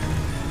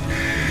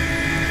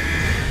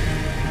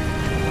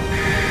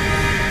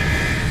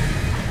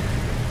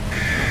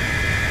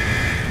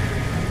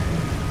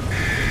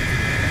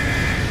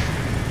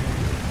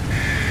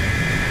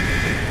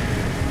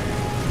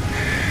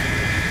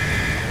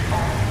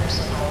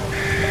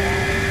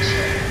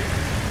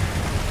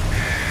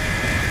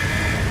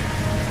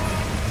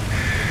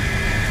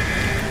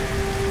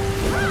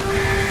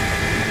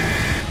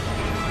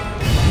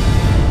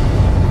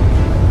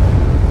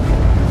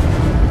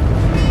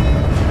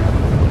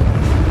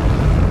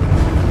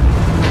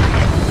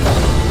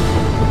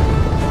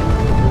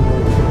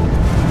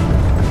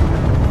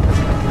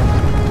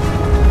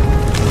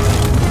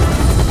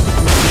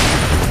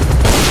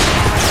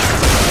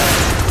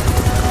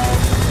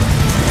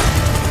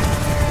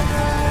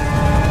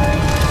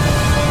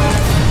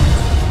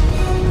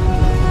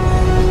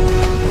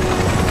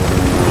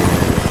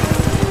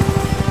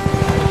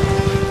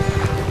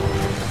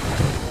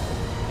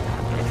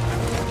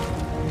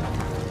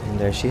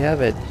 There she have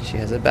it. She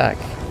has it back.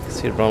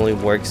 See, it only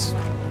works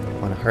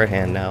on her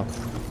hand now.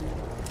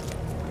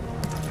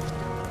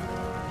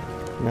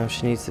 Now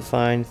she needs to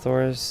find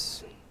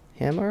Thor's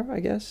hammer, I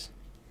guess.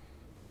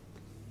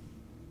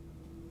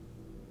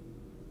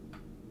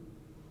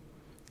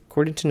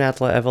 According to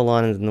Natla,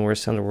 Avalon and the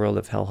Norse underworld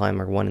of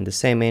Helheim are one and the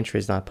same. Entry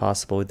is not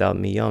possible without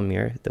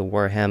Mjolnir, the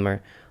war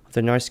hammer of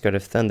the Norse god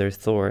of thunder,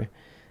 Thor.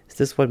 Is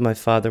this what my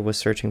father was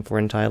searching for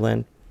in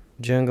Thailand?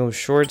 Jungle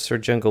shorts or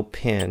jungle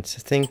pants? I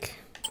think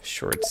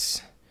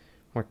shorts.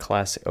 More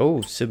classic.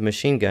 Oh,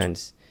 submachine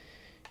guns.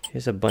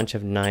 Here's a bunch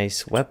of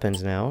nice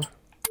weapons now.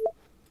 I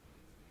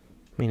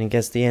mean, I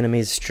guess the enemy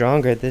is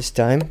stronger this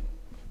time.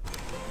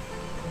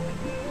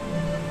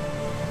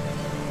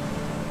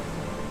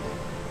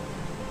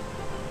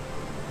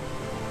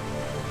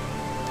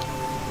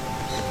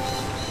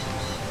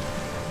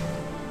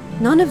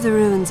 None of the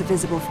ruins are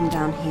visible from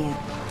down here.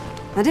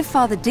 And if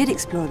Father did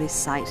explore this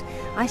site,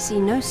 I see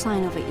no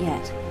sign of it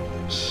yet.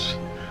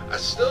 I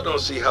still don't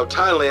see how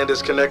Thailand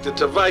is connected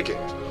to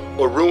Vikings,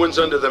 or ruins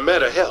under the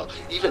Meta. Hell,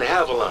 even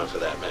Avalon for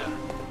that matter.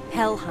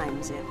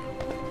 Helheim's it.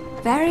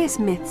 Various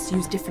myths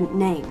use different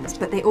names,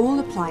 but they all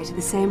apply to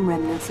the same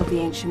remnants of the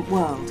ancient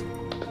world.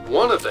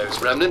 One of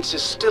those remnants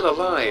is still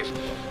alive.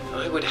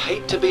 I would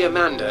hate to be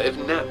Amanda if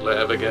Natla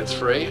ever gets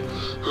free.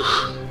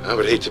 I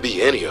would hate to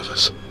be any of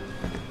us.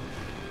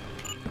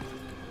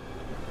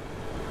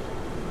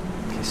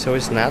 Okay, so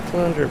is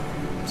Natla under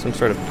some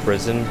sort of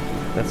prison?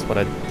 That's what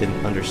I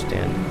didn't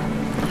understand.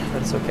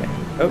 That's okay.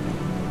 Oh.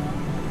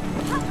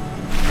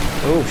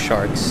 Oh,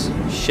 sharks.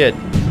 Shit.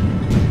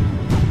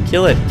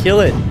 Kill it,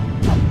 kill it!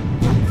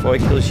 Before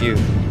it kills you.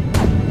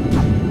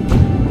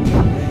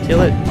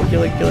 Kill it,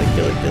 kill it, kill it,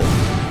 kill it, kill it.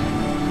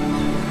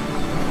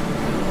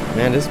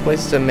 Man, this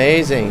place is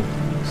amazing.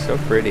 So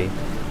pretty.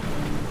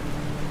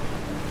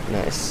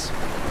 Nice.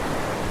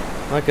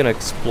 I'm not gonna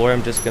explore,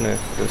 I'm just gonna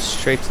go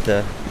straight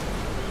to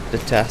the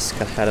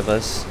task ahead of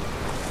us.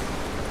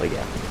 But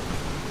yeah.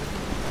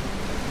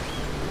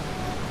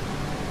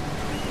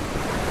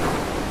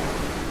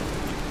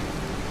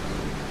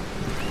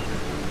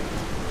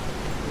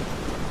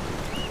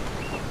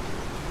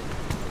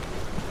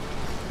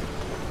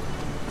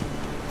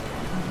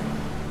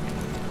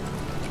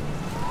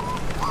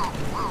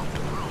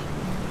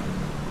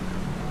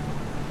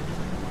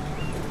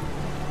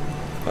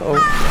 Uh-oh.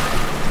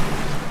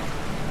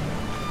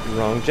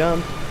 Wrong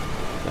jump.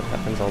 That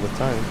happens all the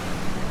time.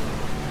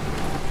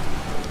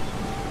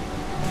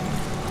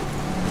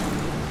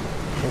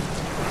 Okay.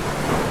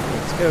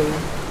 Let's go.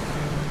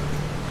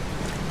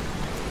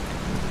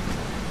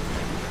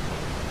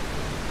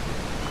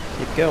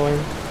 Keep going.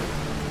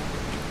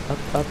 Up,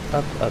 up,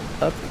 up, up,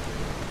 up.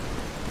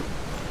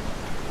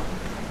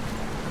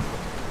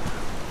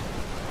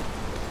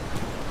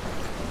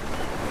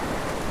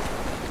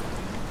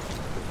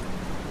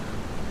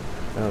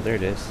 Oh, there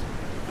it is.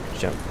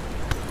 Jump.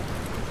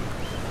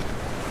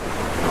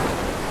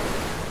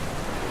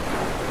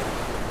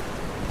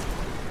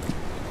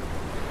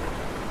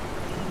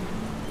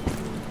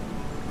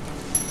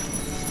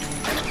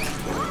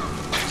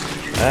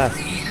 Ah,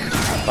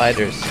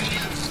 spiders.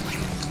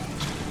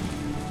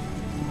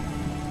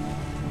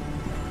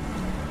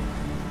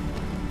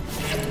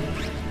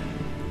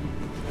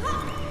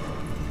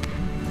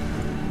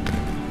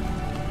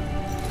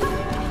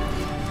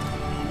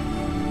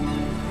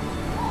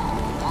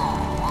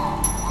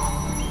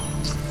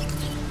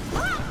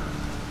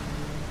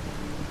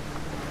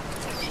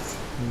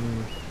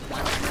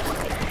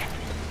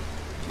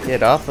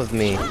 Get off of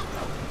me.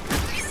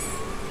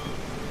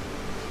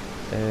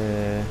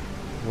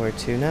 Where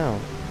to now?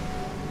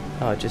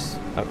 Oh, just...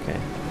 okay.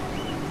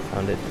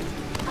 Found it.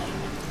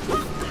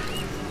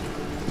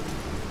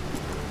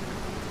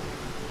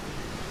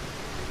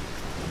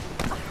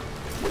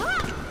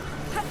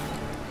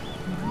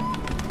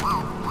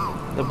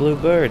 The blue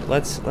bird.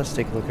 Let's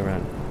take a look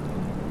around.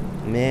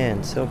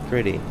 Man, so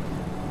pretty.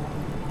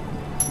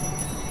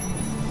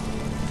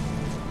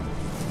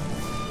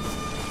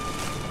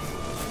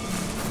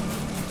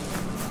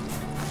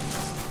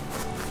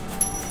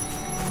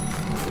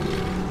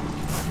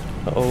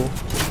 Uh-oh.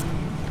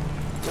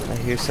 I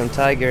hear some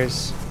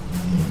tigers.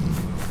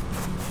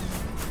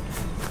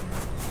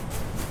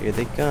 Here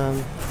they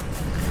come.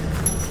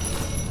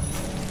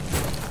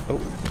 Oh.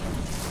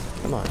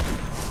 Come on.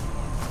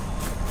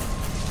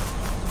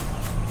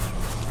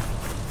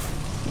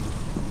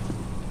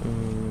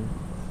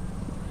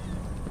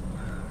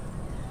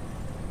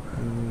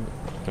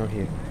 Oh,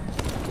 here.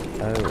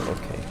 Oh,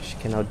 okay. She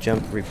can now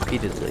jump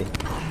repeatedly.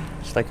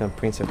 Just like on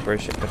Prince of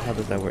Persia. But how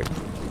does that work?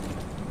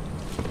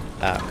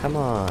 Ah, come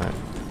on.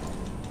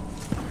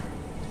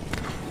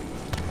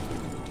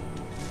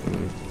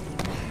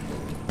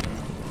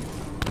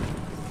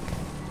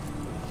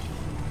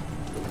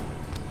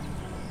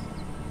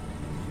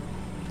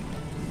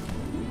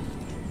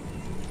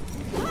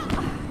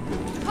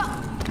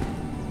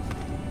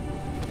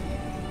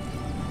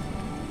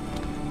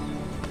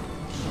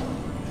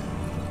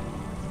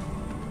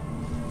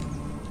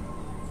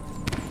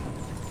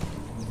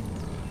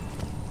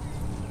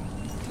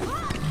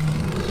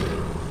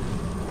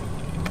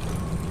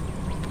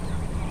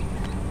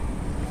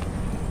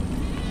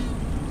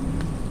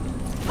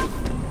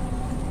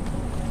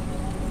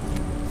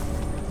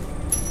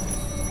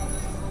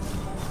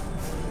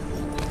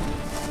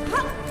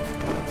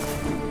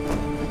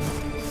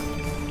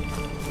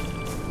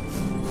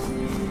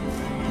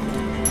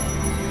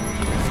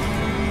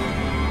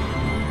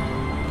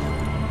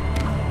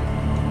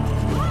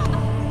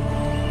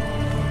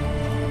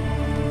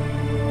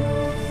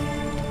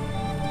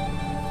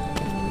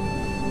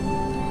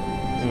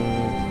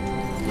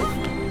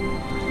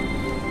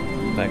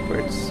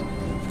 Backwards.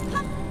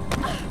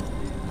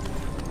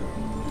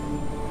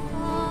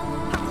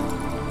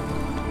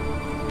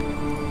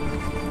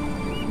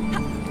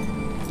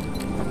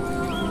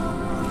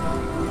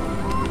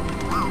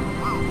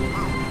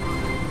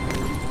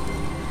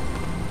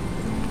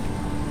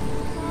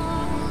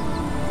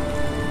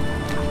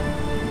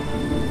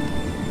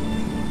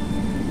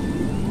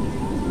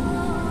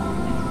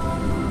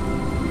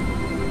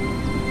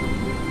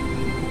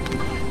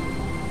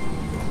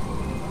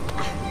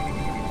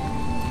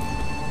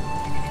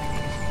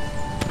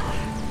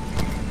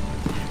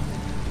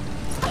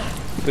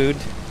 food.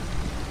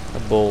 A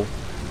bull.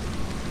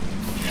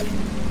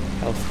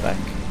 Health back.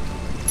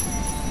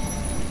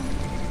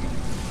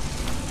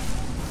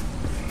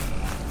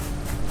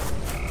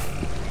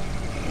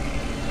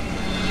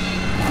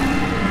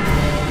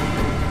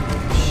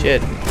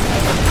 Shit.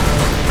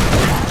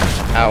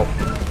 Ow.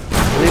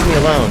 Leave me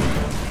alone.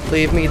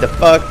 Leave me the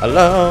fuck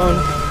alone.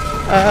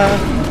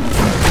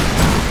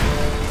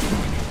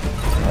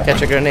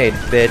 Catch a grenade,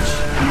 bitch.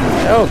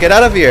 Oh, get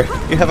out of here.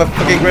 You have a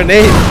fucking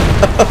grenade.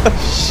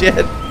 Oh,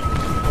 shit.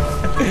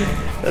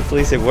 At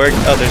least it worked.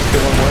 Oh, there's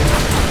still one more.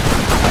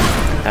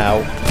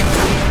 Ow.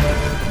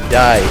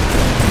 Die.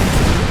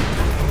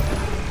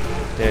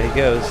 There he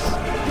goes.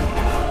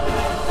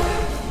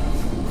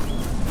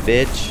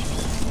 Bitch.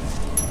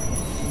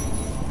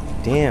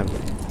 Damn.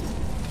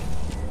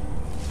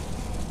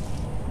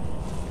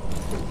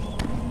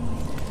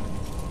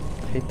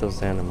 I hate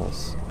those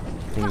animals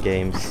in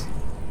games.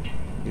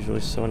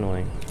 Usually so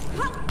annoying.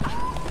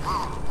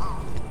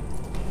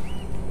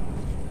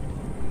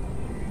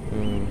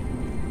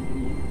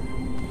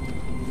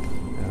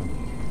 Oh,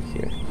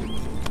 here.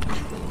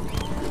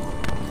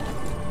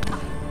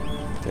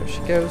 There she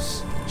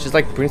goes. She's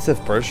like Prince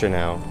of Persia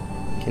now.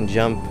 Can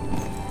jump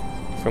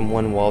from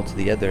one wall to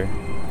the other.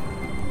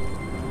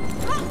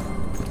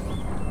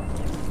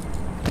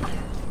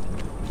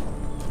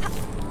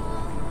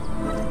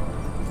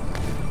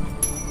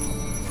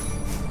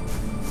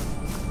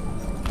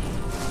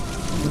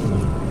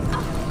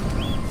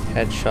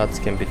 Headshots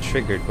can be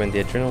triggered when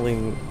the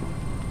adrenaline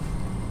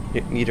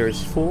meter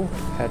is full.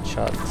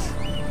 Headshots.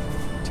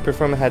 To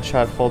perform a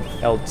headshot, hold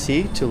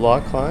LT to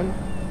lock on.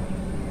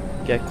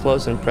 Get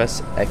close and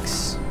press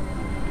X.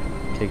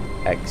 Okay,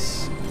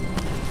 X.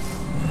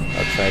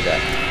 I'll try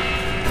that.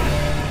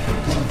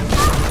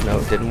 No,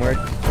 it didn't work.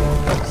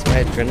 Is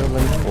my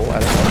adrenaline full? I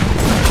don't know.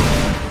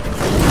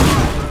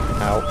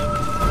 Ow.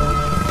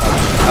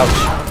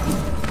 Ouch. Ouch.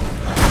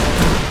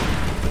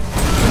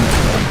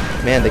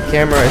 Man, the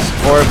camera is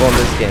horrible in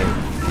this game.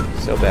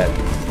 So bad.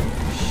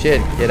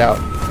 Shit, get out.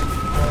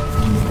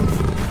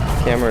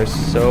 The camera is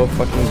so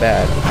fucking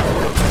bad.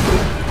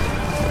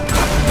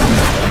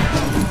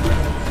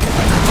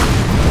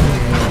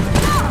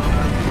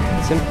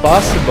 It's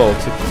impossible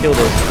to kill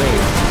those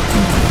things.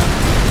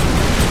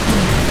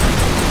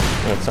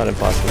 No, it's not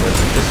impossible.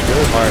 It's just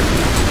really hard.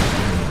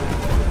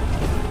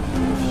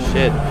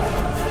 Shit.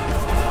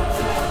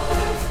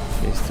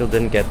 We still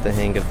didn't get the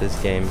hang of this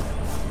game.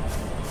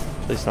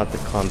 At least not the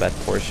combat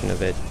portion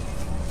of it.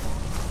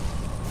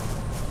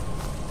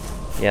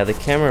 Yeah, the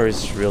camera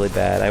is really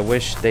bad. I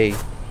wish they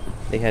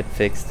had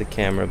fixed the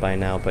camera by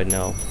now, but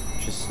no.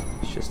 It's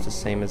just the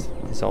same as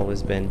it's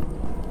always been.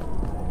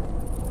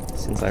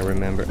 Since I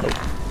remember. Oh.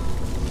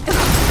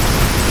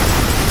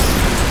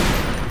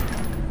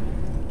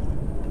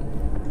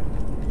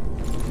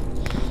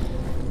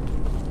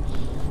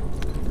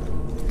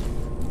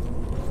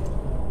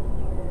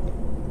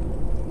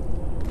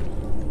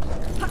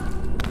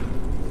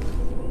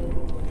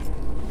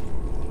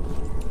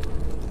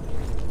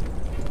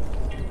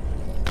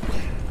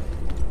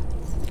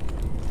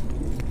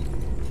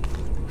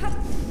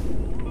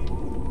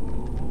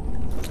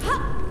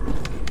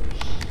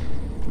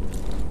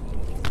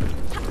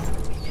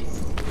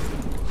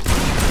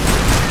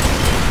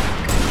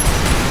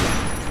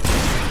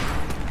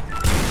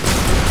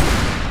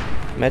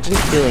 Imagine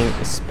killing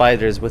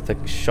spiders with a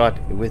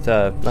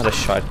not a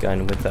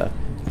shotgun, with a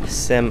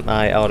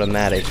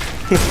semi-automatic.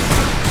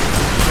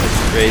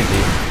 That's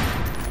crazy.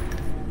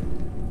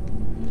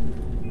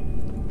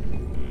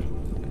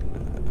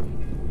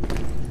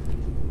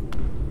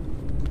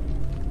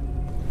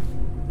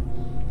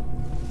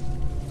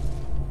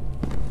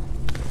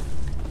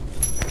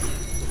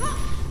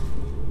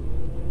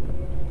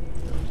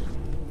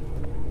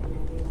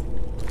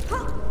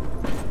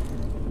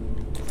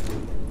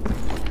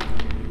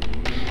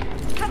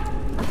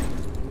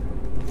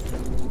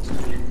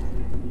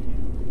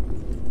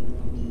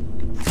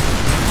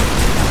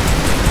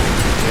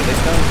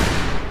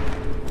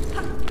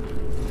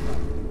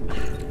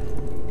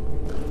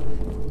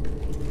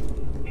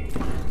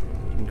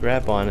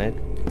 Grab on it.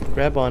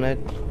 Grab on it.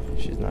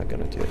 She's not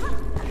gonna do it.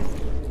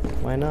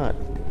 Why not?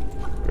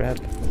 Grab.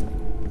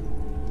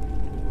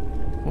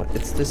 What?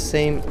 It's the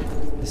same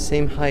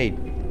height.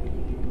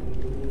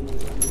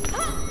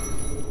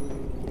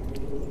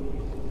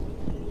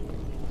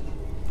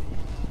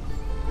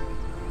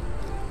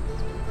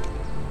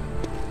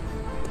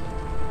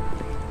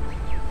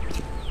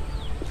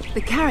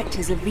 The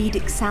characters are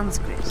Vedic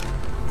Sanskrit.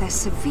 They're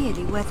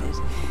severely weathered.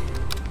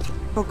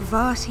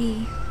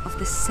 Bhogvati of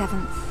the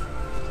 7th.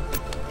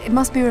 It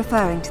must be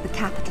referring to the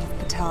capital of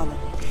Patala,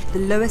 the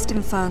lowest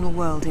infernal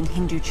world in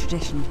Hindu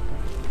tradition.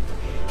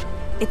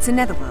 It's a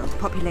netherworld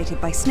populated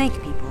by snake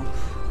people,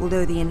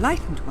 although the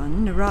enlightened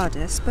one,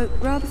 Narada, spoke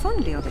rather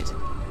fondly of it.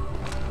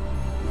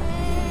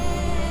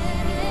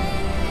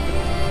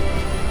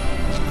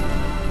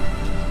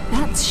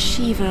 That's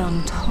Shiva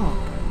on top,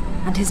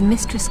 and his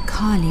mistress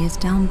Kali is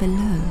down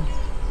below.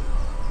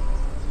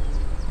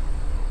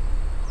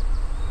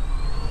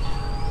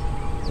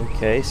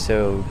 Okay,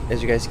 so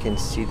as you guys can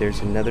see, there's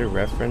another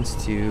reference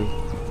to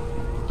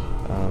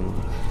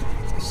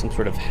some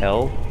sort of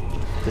hell,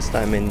 this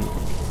time in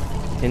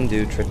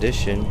Hindu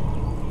tradition,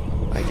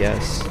 I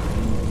guess.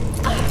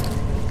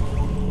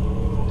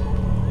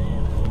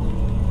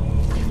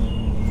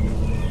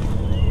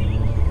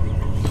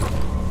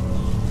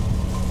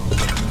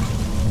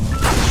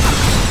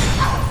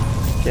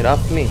 Get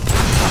off me.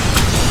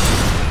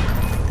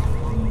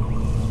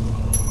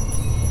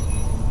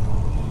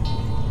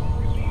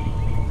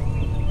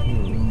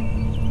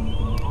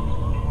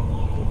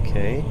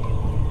 Okay.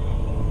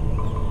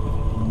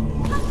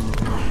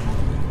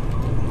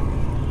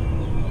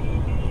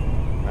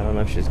 I don't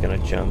know if she's gonna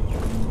jump.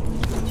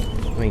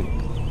 I mean,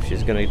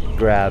 she's gonna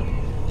grab,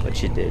 but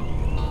she did,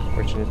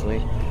 fortunately.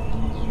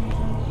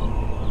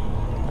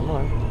 Come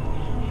on.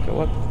 Go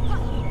up.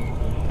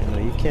 I know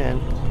you can.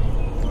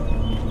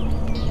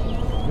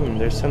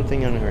 There's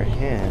something on her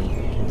hand,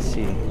 I can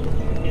see.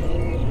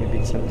 Maybe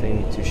it's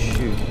something to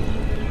shoot.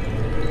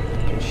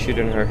 You can shoot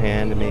in her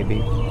hand,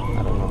 maybe.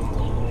 I don't know.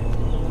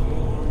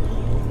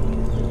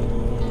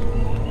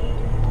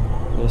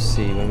 We'll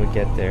see when we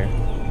get there.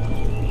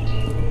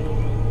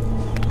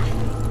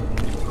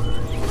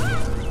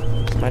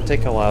 It might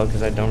take a while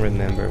because I don't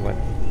remember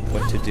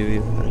what to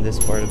do in this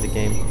part of the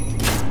game.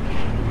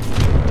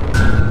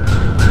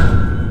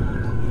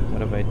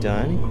 What have I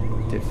done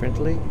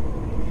differently?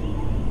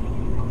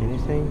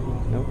 Anything?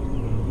 Nope.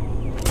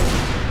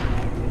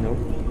 Nope.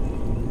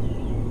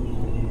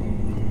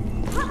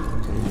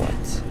 And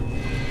what?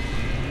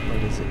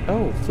 What is it?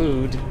 Oh,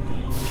 food.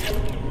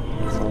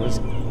 It's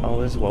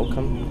always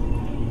welcome.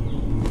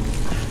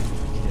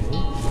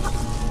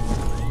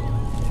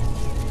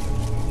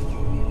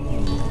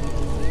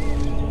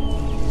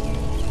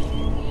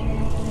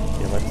 Okay.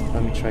 Yeah,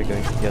 let me try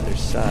going to the other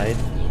side.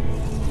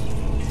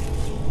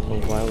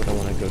 Well, why would I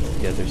want to go to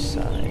the other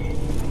side?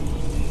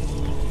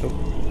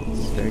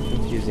 It's very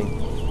confusing.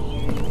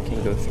 I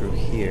can go through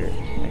here,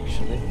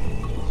 actually.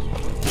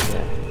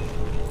 Yeah.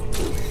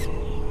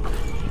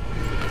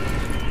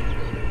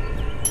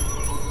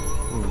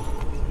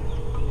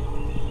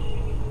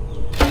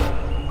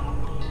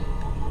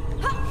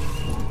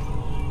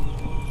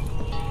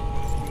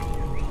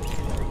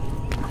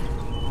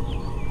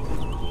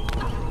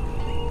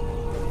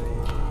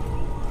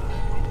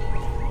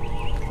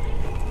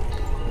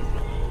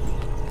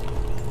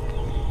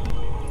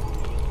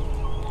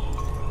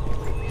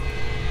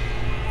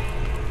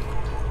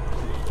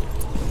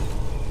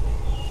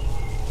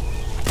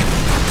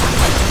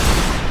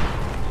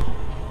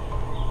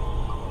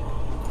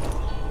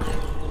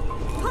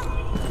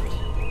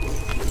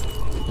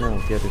 No,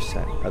 the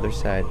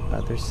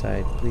other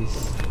side,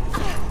 please.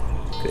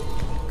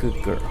 Good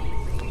girl.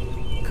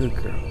 Good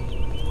girl.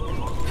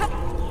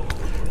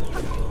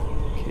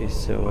 Okay,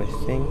 so I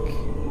think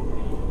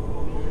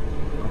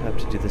I'll have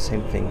to do the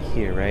same thing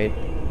here, right?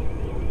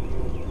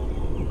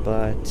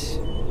 But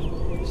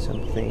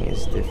something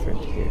is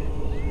different here.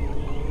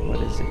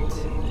 What is it?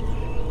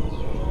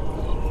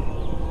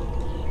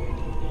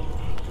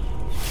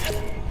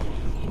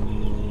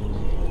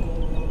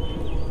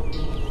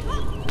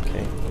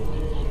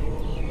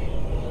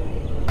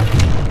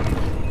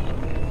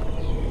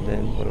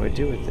 What do I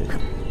do with it?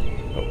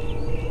 Oh.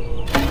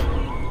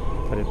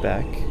 Put it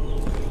back.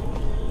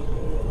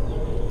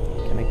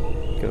 Can I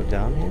go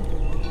down here?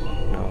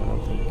 No, I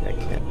don't think I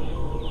can.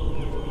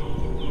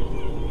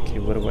 Okay,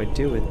 what do I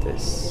do with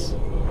this?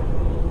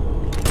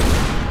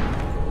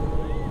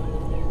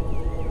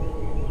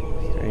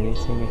 Is there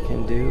anything I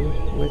can do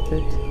with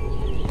it?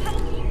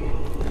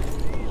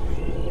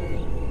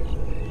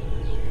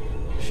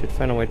 I should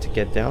find a way to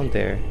get down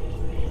there.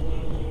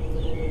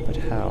 But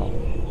how?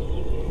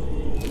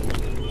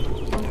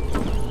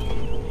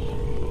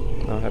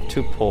 I have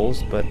 2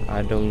 poles, but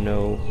I don't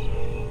know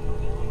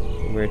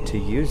where to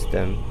use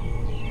them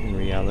in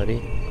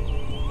reality.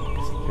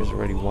 There's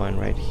already one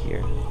right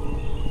here.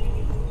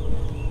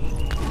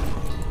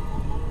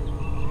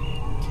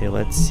 Okay,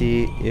 let's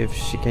see if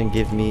she can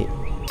give me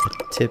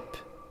a tip.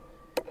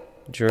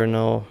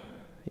 Journal.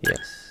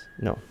 Yes.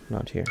 No,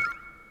 not here.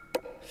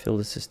 Field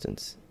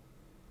assistance.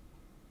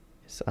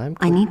 Yes,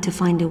 I need to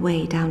find a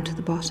way down to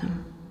the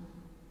bottom.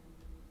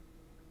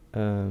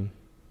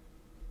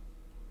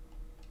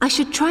 I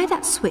should try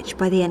that switch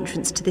by the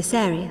entrance to this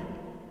area.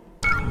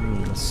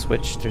 A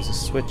switch. There's a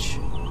switch.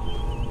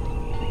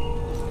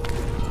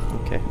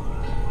 Okay.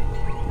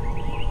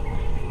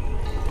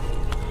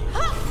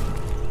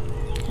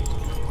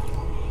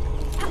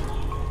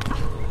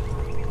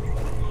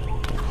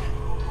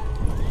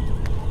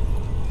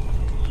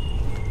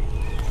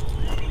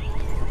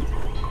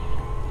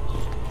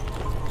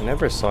 I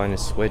never saw any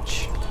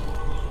switch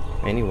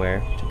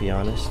anywhere, to be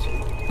honest.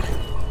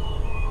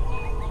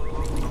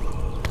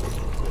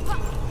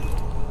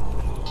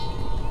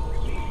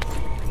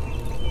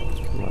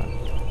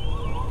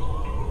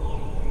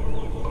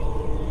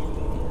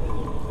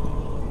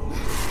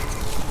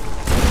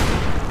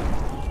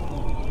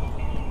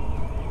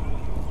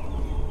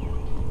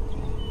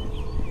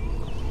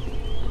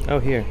 Oh,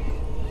 here.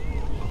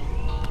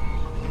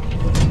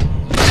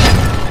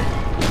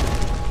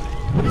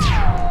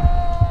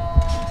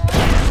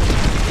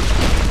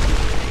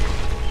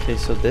 Okay,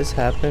 so this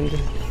happened.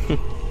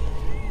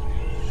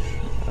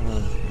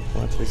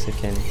 Well, at least I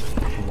can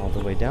come all the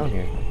way down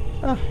here.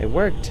 Ah, it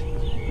worked.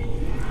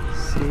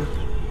 See?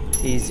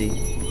 Easy.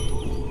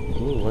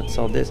 Ooh, what's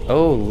all this?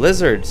 Oh,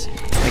 lizards!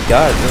 My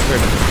god, those are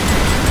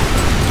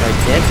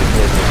gigantic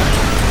lizards.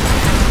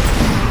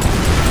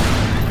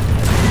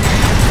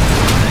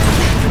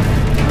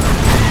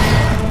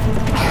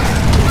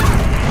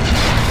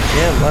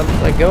 Yeah,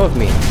 let go of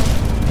me.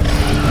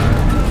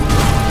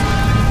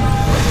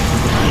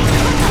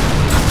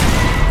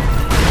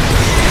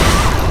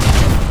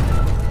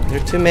 There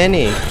are too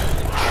many.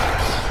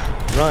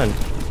 Run.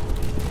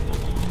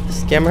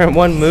 This camera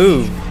won't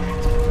move.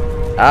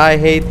 I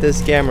hate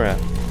this camera.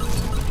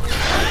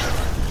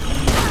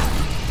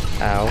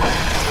 Ow.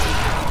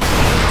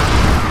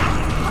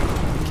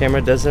 The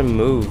camera doesn't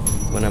move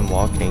when I'm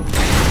walking.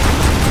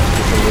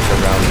 I can look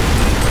around.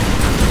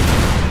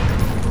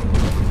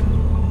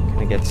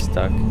 Gonna get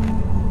stuck.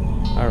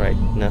 Alright,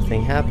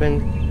 nothing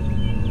happened.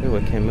 Ooh,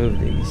 I can move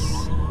these.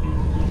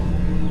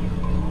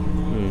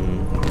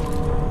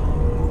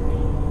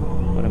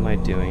 What am I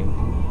doing?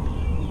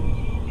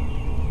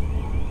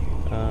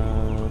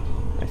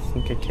 I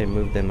think I can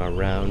move them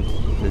around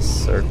this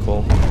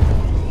circle.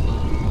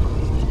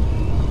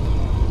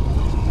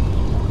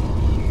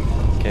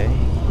 Okay.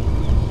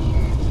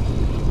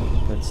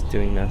 That's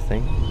doing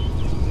nothing.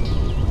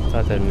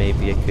 Thought that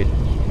maybe I could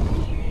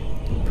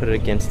put it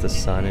against the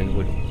sun and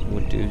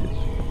would do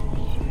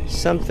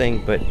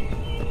something, but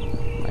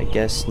I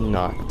guess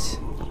not.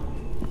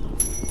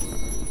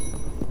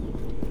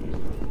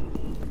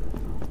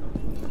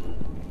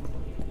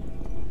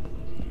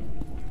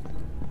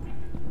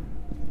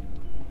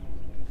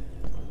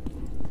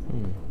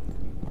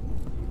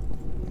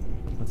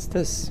 What's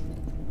this?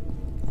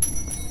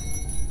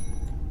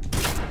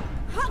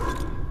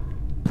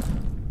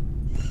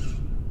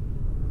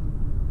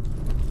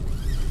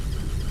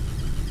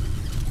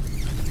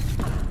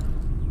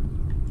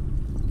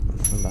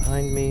 Nothing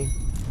behind me.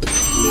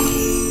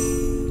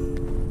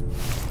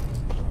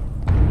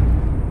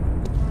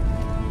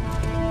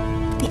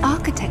 The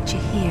architecture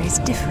here is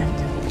different.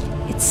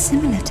 It's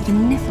similar to the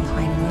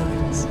Niflheim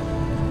ruins.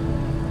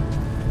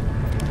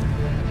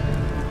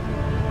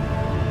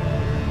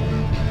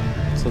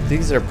 So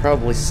these are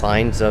probably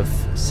signs of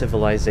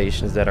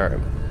civilizations that are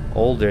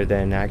older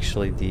than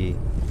actually the,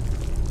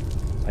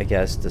 I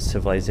guess, the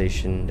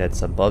civilization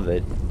that's above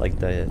it, like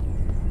the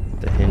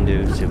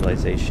Hindu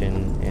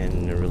civilization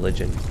and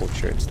religion,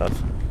 culture and stuff.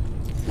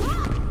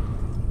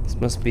 This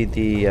must be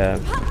the,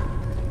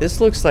 this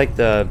looks like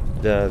the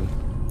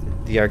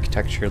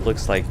architecture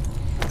looks like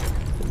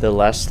the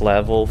last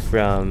level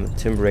from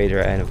Tomb Raider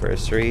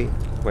Anniversary,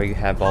 where you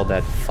have all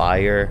that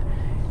fire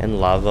and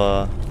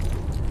lava.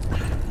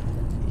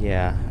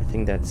 Yeah, I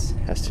think that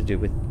has to do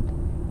with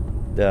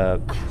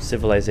the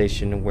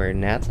civilization where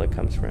Natla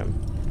comes from,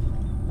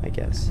 I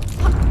guess.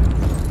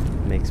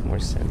 Makes more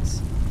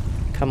sense.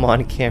 Come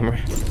on,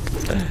 camera.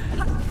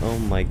 Oh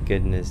my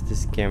goodness,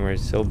 this camera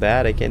is so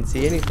bad I can't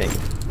see anything.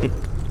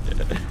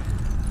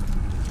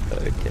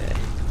 Okay.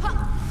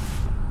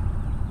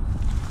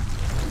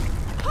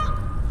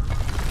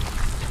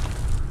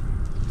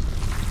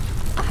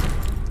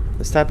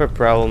 This type of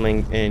problem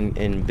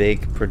in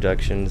big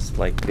productions,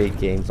 like big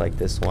games like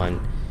this one,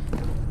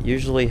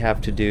 usually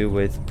have to do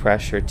with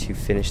pressure to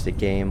finish the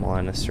game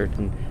on a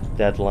certain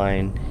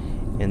deadline.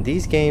 And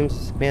these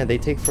games, man, they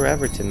take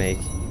forever to make.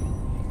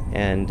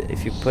 And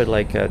if you put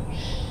like a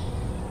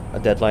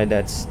deadline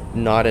that's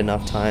not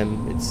enough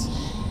time,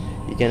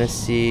 you're gonna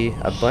see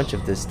a bunch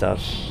of this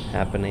stuff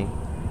happening.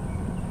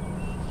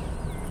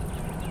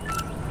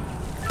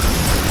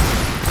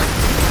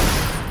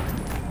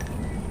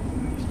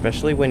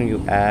 Especially when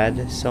you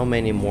add so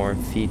many more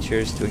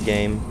features to a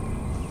game,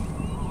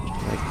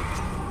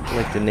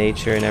 like the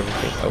nature and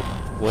everything. Oh,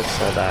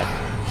 what's all that?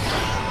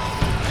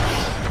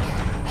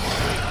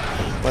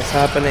 What's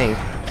happening?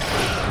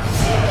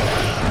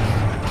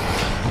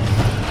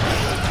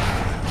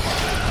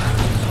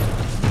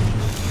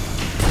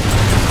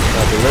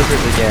 Oh, the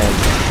lizards again.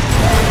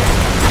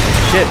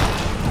 Shit!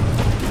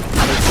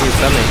 I didn't see it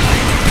coming.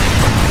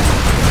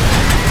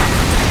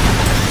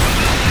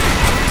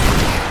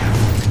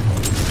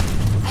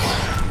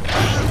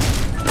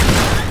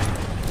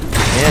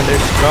 Man, they're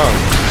strong.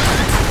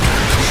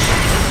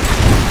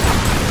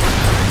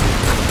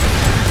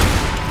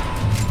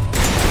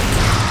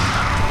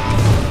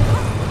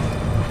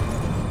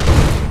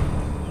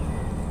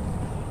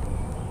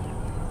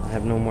 I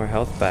have no more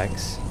health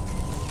packs.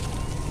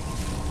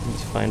 Need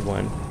to find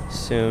one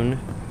soon.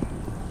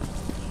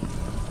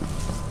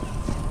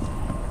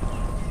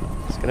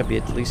 There's gotta be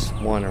at least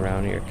one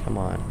around here. Come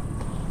on.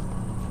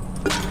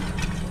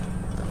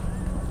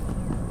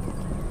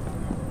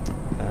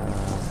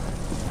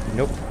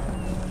 Nope. I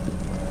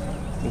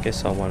think I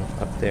saw one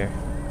up there.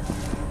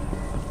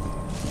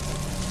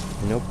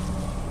 Nope.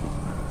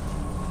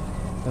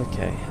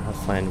 Okay, I'll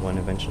find one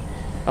eventually.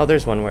 Oh,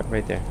 there's one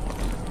right there.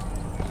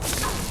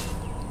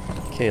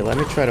 Okay, let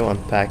me try to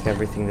unpack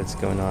everything that's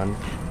going on.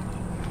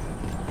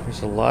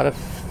 There's a lot of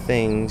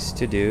things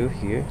to do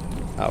here.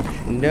 Oh,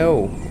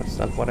 no! That's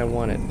not what I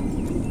wanted.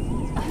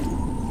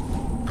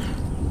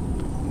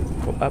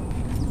 Go up.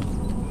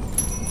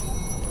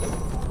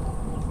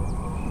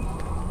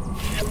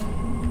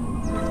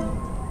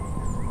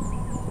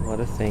 A lot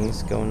of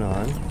things going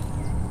on.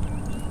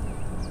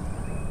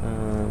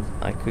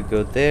 I could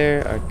go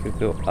there, I could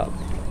go up.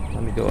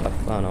 Let me go up.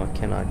 Oh no, I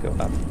cannot go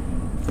up.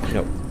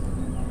 Nope.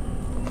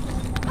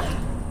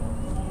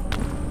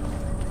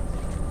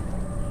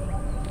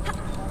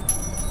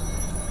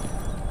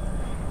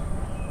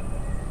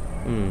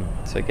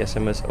 So I guess I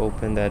must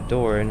open that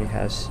door, and it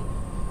has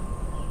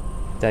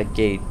that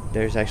gate.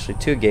 There's actually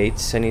 2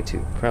 gates. I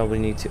probably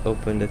need to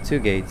open the 2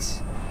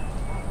 gates.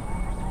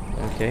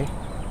 Okay.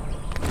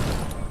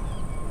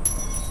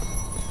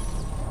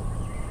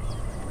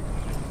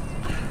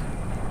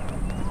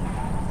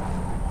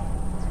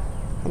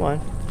 Come on.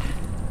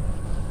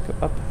 Go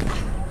up.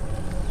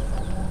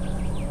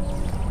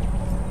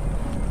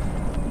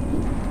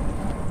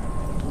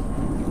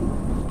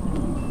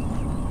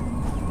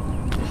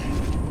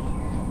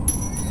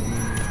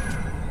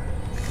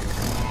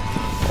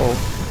 Oh.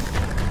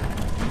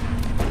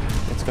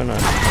 What's going on?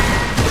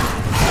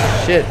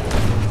 Shit.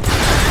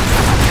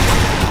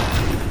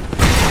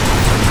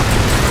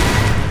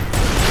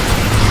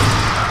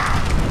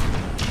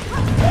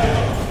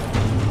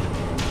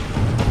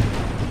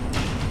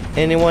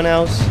 Anyone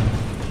else?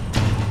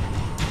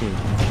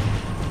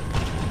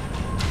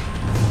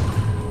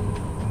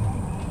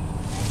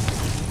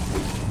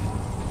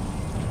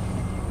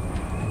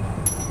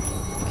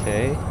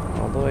 Okay,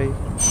 all the way.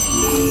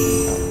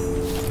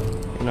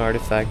 An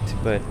artifact,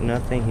 but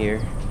nothing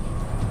here.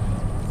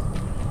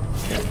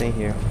 Nothing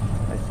here,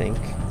 I think.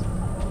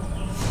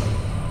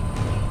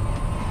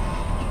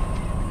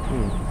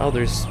 Oh,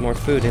 there's more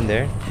food in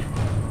there.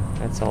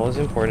 That's always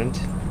important.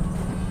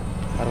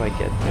 How do I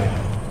get there?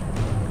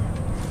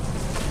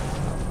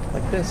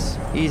 Like this.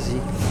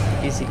 Easy.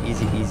 Easy,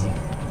 easy, easy.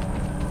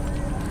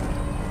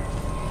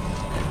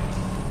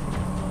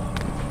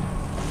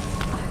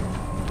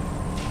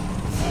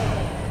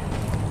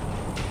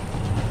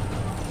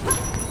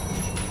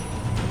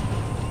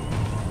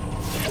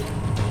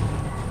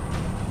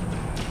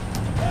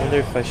 I wonder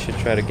if I should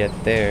try to get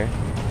there,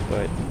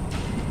 but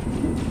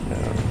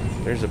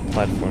there's a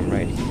platform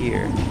right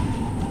here.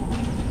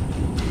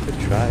 Could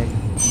try.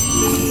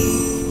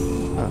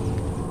 Huh.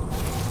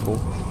 Cool.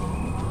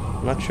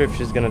 I'm not sure if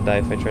she's gonna die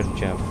if I try to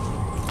jump.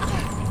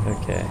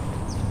 Okay.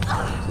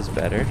 This is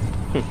better.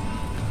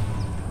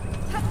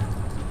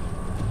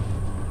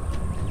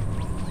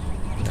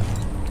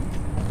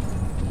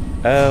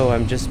 Oh,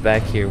 I'm just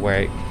back here.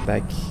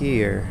 Back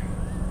here.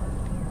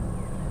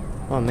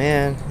 Oh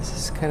man, this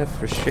is kind of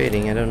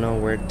frustrating. I don't know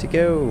where to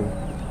go.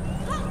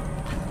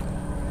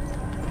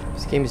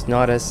 This game is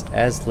not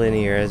as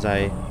linear as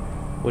I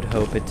would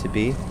hope it to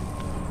be.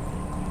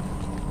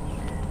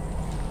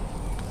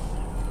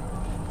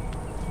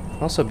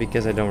 Also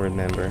because I don't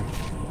remember.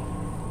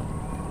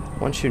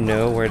 Once you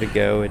know where to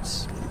go,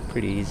 it's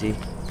pretty easy.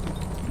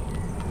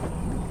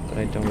 But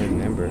I don't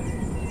remember. I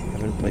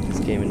haven't played this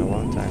game in a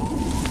long time.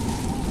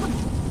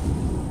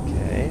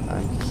 Okay,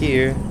 I'm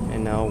here,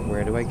 and now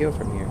where do I go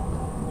from here?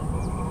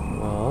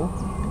 Well...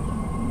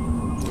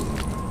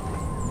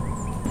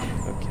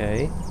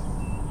 Okay.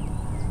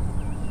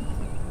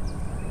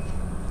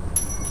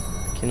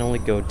 I can only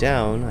go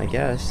down, I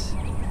guess.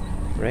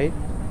 Right?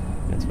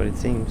 That's what it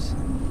seems.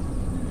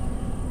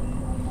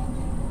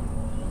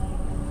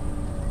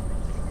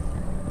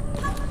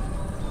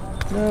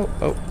 No.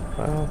 Oh,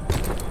 wow.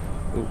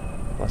 Ooh,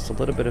 lost a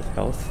little bit of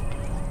health.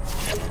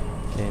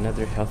 Okay,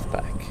 another health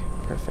pack.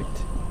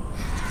 Perfect.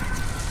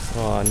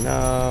 Oh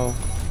no.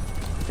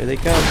 Here they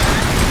come.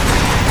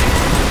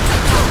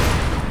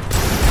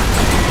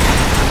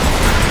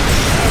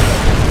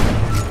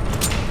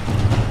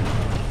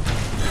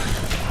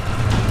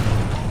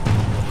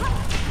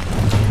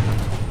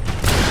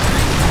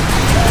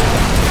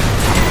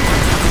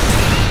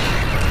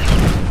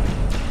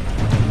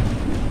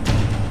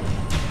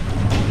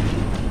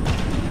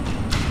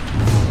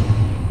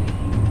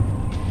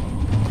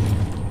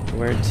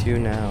 Where to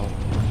now?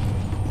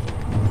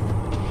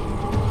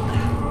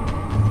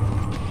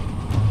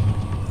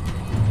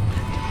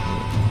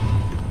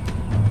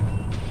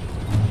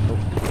 Oh.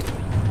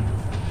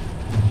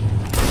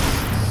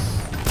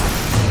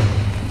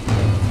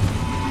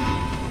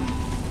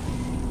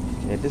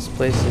 Okay, this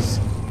place is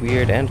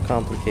weird and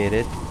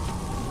complicated.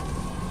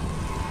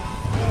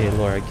 Okay,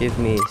 Laura, give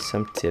me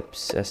some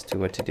tips as to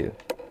what to do.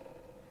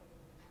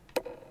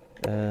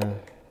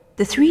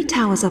 The 3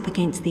 towers up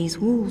against these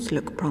walls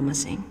look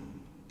promising.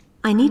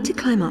 I need to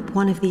climb up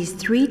one of these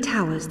 3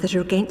 towers that are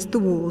against the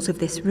walls of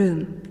this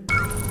room.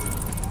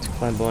 To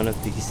climb one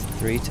of these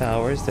 3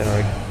 towers that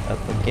are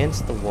up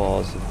against the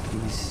walls of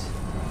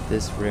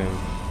this room.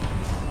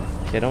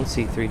 Okay, I don't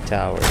see 3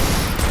 towers.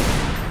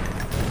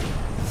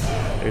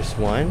 There's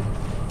 1.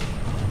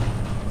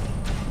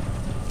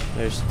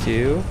 There's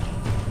 2.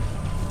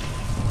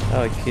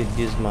 Oh, I could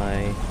use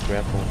my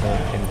grapple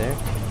hook in there.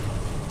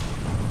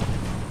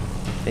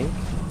 I think.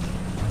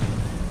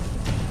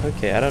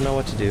 Okay, I don't know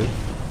what to do.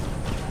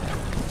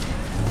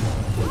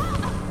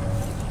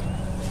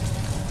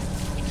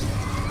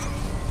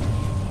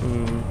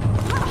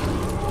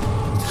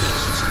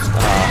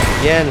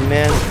 Again,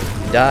 man.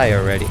 Die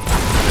already.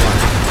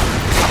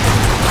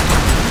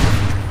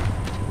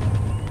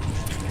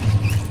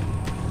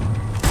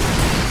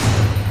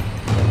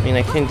 I mean,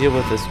 I can deal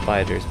with the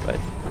spiders, but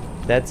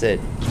that's it.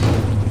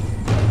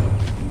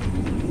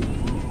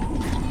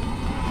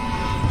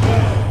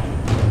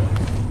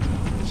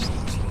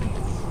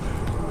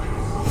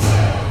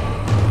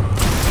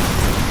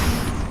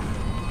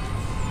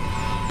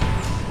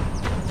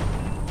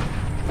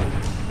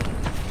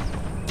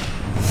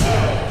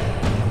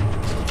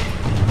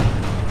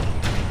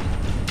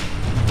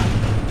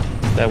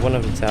 Is that one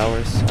of the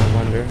towers? I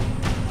wonder.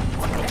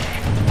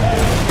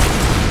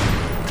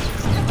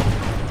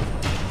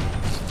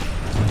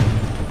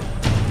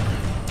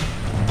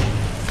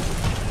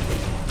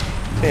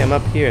 Okay, I'm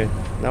up here.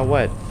 Now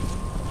what?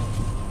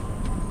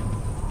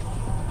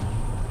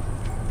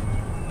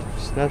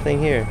 There's nothing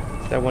here.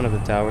 Is that one of the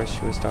towers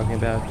she was talking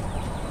about?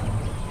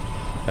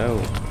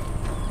 Oh.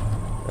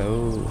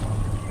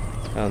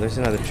 Oh, there's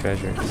another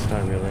treasure. It's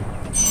not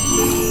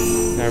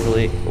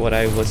really what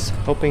I was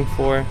hoping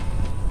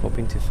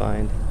to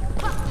find.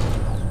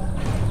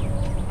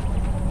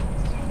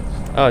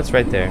 Oh, it's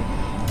right there.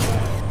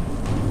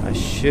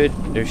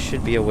 There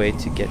should be a way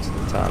to get to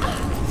the top.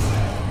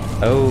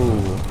 Oh,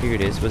 here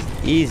it is. It was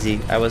easy.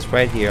 I was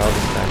right here all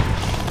this time.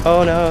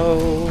 Oh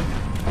no!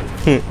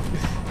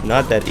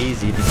 Not that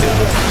easy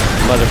because of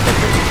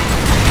motherfucker.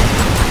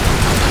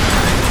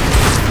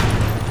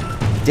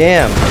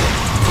 Damn!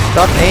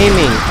 Stop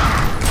aiming!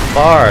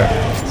 Far!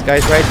 This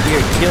guy's right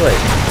here. Kill it.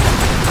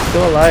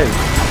 Still alive.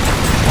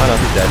 Oh no,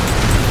 he's dead.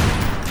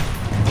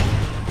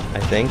 I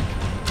think.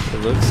 It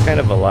looks kind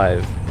of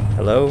alive.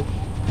 Hello?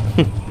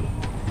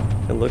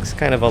 It looks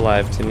kind of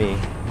alive to me.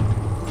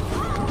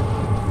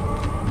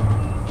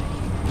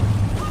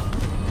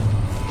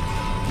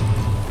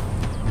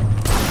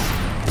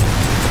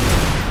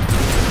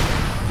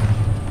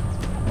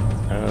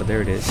 Oh,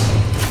 there it is.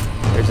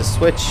 There's a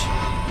switch.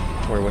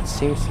 Or what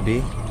seems to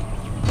be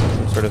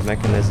some sort of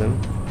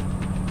mechanism.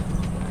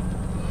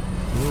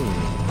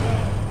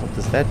 What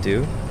does that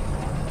do?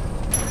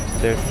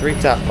 There are 3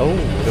 towers. Oh,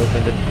 it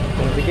opened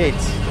one of the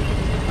gates.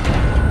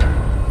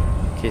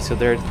 Okay, so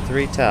there are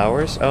 3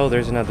 towers. Oh,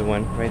 there's another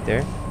one right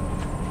there.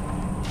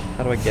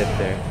 How do I get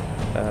there?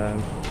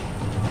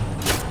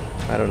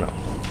 I don't know.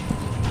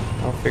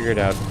 I'll figure it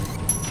out.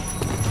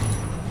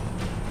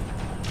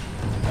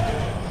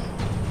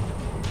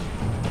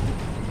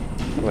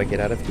 How do I get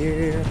out of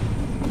here?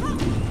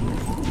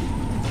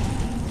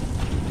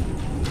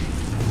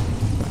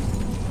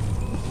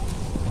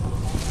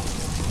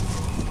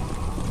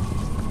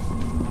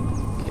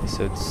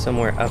 So it's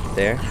somewhere up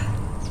there,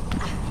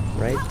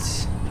 right?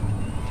 That's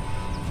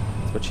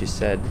what she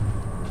said.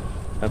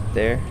 Up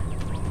there.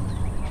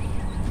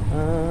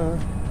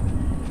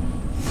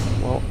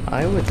 Well,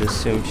 I would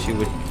assume she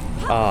would.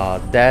 Ah,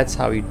 that's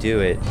how you do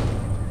it.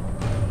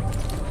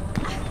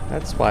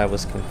 That's why I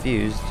was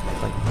confused.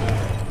 Like,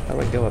 how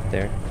do I go up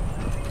there?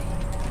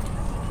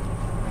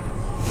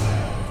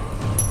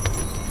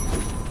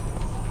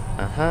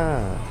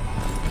 Aha.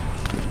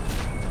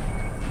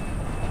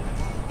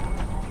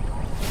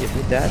 Give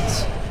me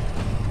that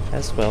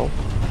as well.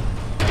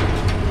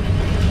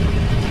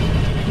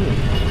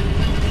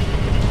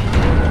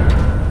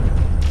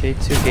 Okay,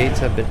 2 gates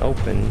have been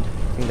opened.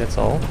 I think that's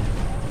all.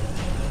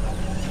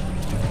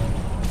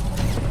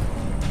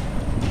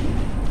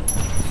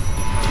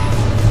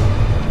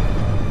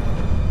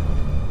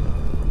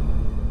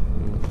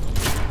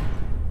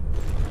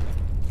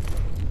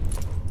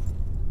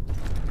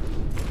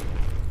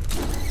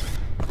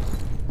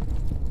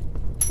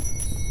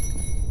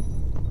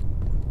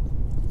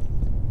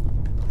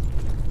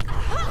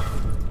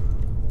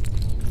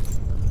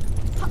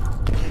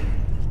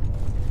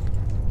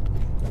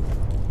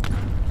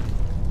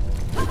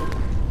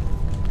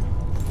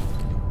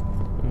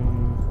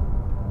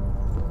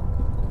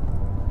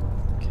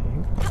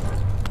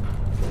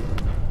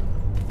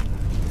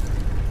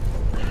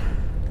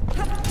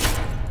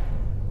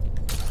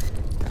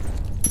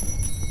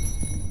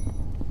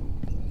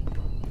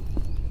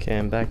 Okay,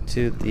 I'm back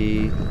to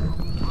the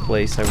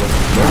place I was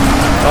before.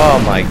 Oh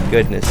my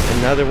goodness,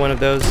 another one of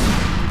those?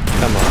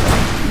 Come on.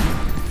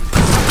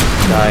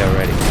 Die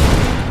already.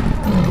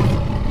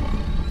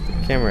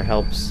 The camera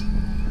helps.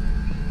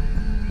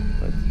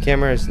 But the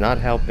camera is not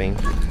helping.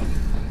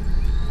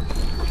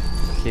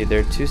 Okay, there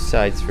are 2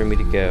 sides for me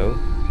to go.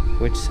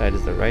 Which side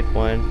is the right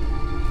one?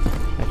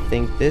 I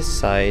think this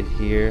side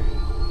here.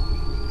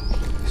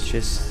 Let's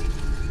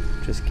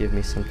just give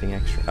me something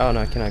extra. Oh no,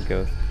 I cannot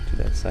go to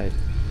that side.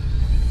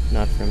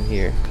 Not from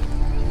here,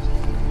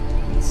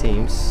 it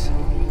seems.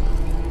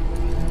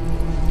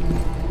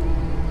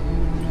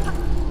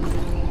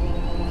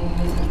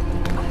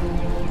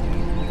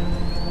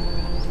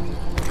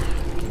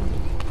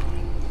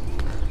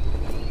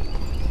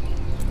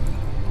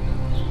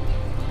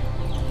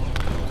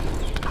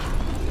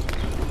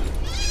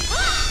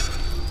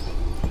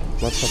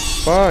 What the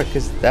fuck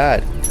is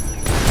that?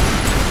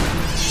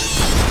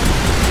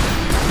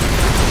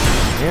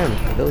 Man,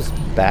 are those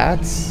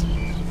bats?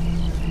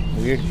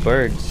 Weird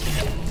birds.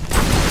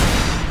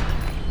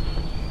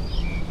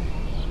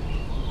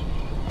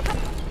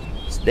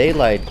 It's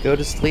daylight. Go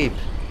to sleep.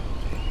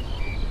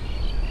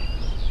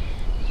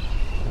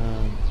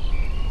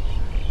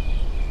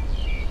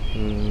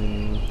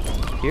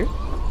 Here?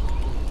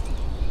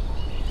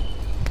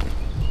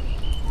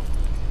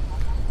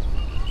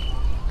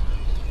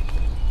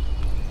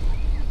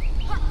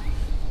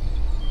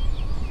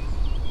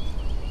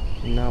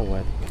 Now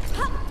what?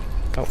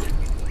 Oh,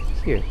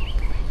 here.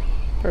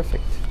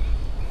 Perfect.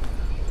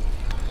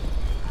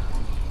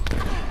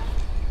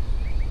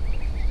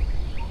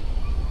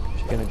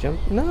 She gonna jump?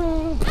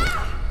 No!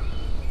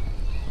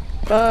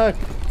 Fuck!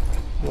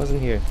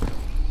 Wasn't here.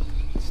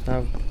 It's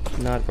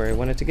not where I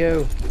wanted to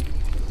go.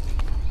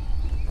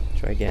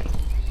 Try again.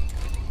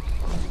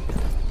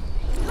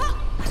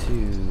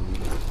 2,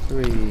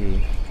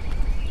 3.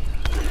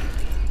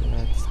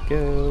 Let's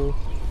go.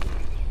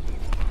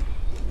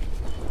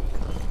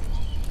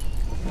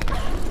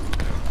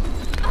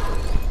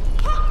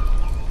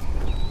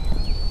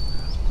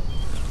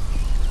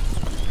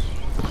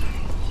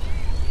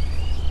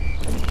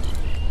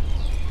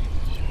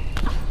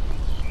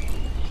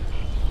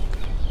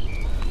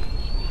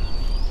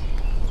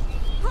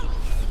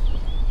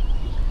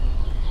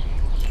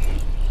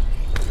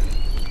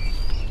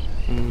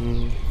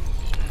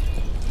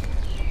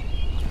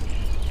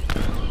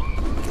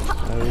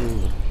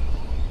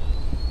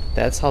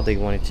 That's how they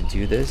wanted to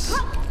do this.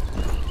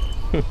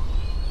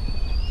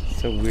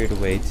 It's a weird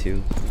way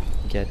to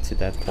get to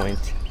that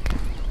point.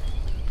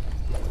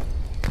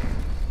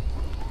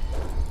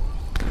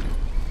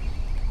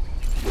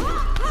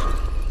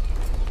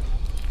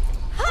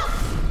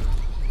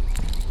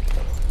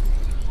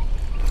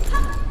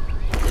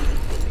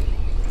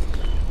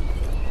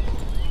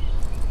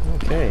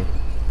 Okay.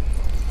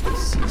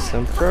 See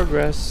some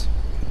progress.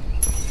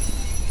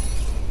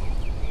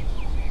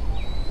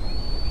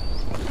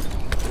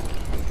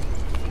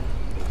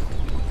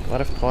 A lot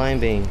of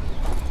climbing.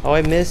 Oh,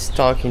 I miss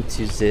talking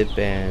to Zip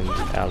and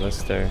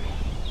Alistair.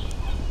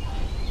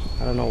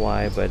 I don't know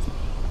why, but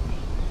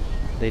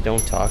they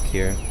don't talk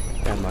here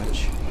that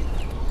much.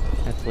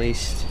 At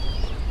least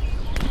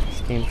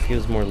this game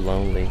feels more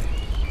lonely.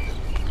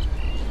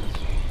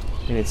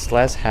 And it's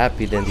less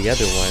happy than the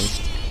other one.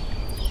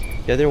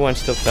 The other one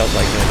still felt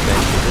like an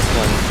adventure. This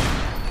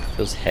one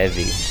feels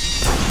heavy.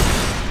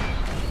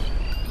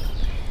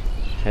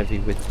 Heavy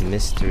with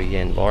mystery,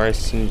 and Lara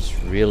seems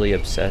really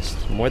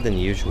obsessed, more than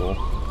usual.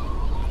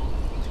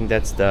 I think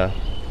that's the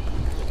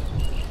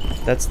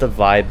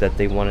vibe that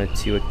they wanted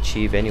to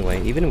achieve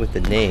anyway, even with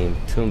the name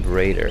Tomb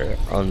Raider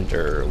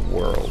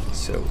Underworld.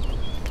 So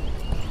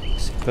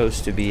it's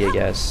supposed to be, I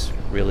guess,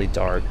 really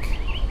dark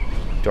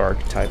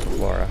type of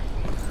Lara.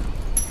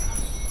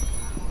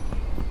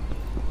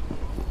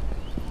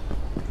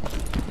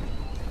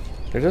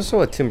 There's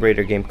also a Tomb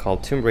Raider game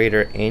called Tomb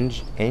Raider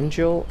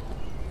Angel.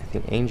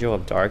 Angel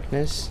of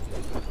Darkness.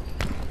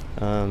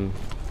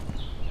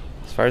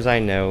 As far as I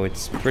know,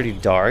 it's pretty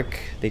dark.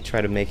 They try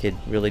to make it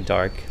really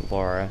dark,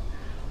 Lara,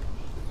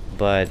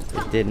 but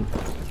it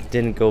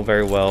didn't go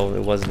very well.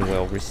 It wasn't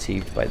well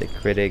received by the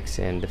critics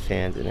and the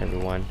fans and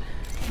everyone.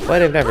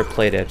 But I've never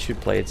played it.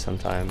 Should play it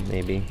sometime,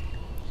 maybe.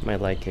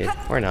 Might like it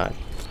or not.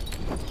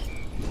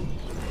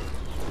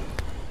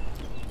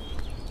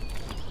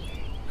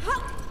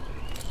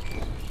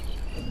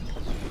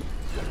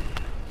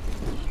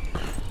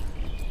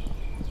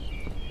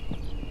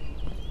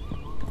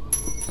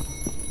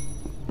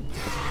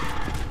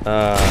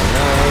 No.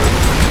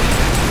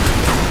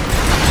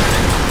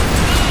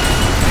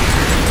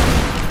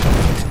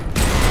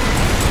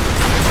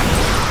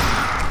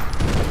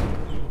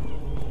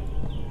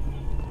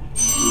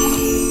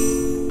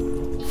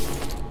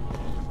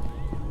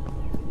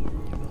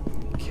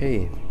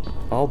 Okay,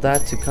 all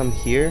that to come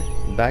here,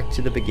 back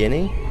to the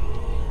beginning.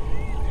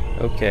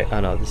 Okay, oh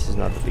no, this is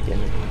not the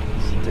beginning.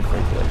 This is a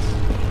different place.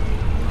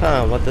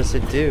 Huh, what does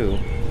it do?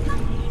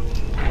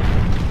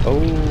 Oh,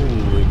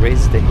 it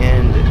raises the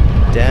hand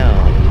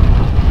down.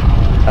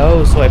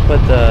 Oh, so I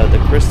put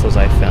the crystals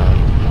I found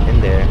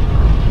in there.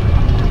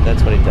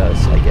 That's what it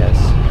does, I guess.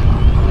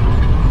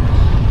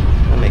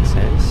 That makes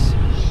sense.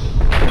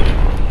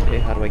 Okay,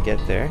 how do I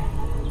get there?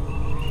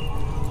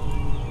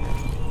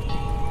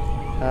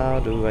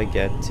 How do I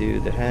get to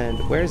the hand?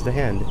 Where's the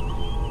hand?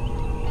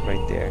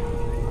 Right there.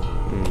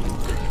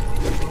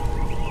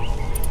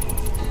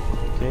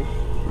 Okay.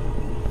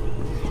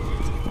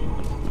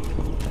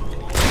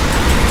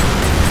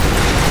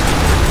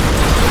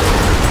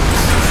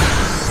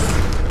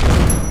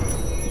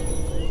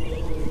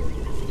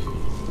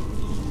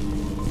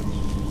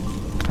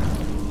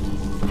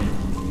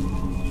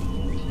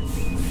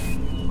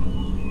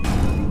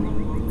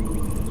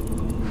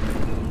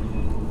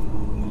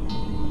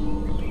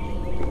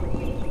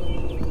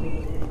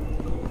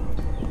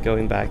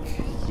 Going back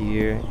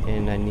here,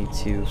 and I need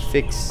to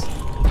fix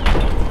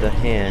the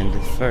hand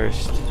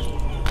first.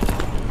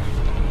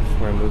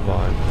 before I move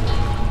on.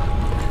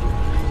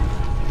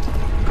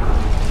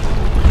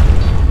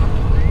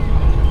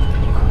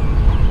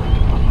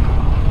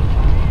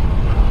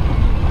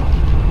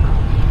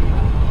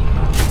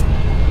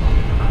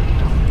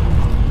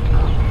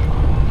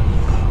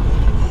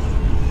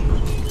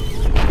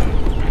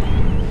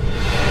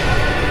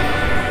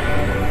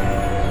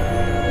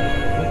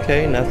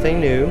 Okay, nothing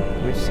new.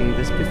 We've seen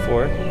this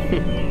before.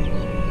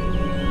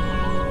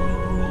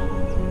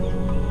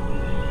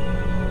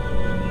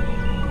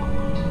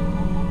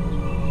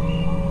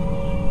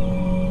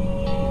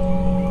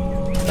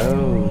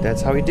 Oh,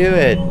 that's how we do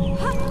it.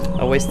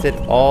 I wasted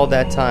all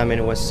that time and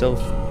it was so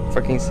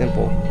freaking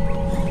simple.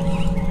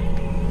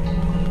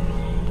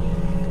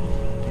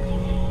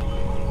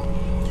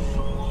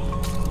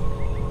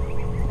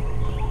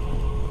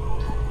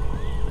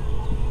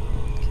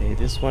 Okay,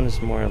 this one is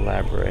more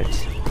elaborate.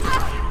 So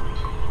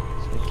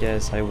I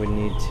guess I would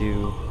need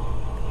to...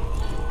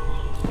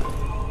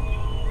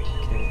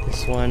 Okay,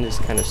 this one is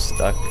kind of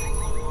stuck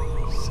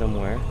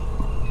somewhere.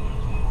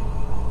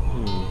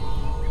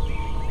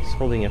 It's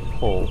holding a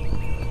pole.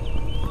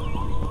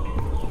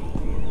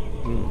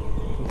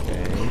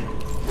 Okay.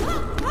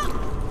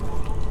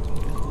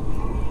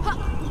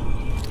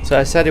 So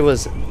I said it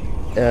was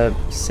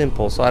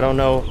simple, so I don't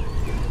know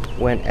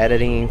when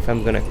editing if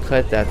I'm gonna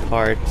cut that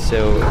part.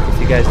 So if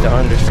you guys don't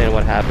understand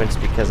what happens,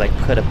 because I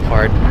cut a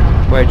part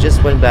where I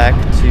just went back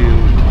to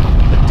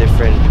a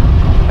different...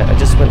 I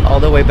just went all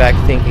the way back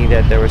thinking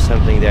that there was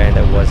something there and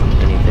there wasn't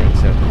anything.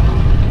 So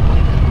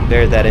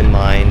bear that in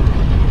mind,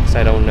 because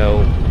I don't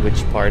know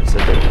which parts of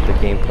the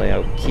gameplay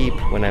I'll keep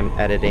when I'm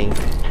editing.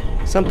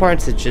 Some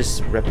parts it's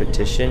just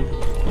repetition,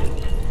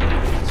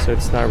 so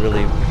it's not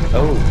really...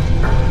 Oh,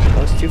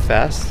 that was too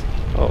fast.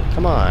 Oh,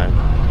 come on.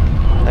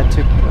 That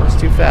was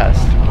too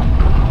fast.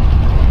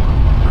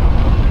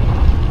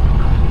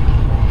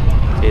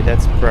 Okay,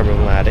 that's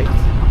problematic.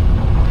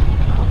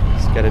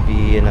 It's gotta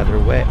be another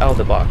way. Oh,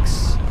 the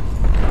box.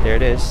 There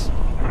it is.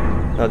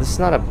 No, this is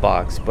not a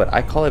box, but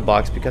I call it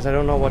box because I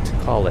don't know what to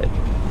call it.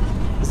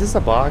 Is this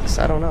a box?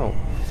 I don't know.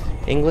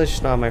 English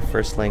is not my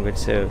first language,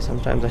 so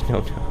sometimes I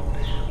don't know.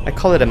 I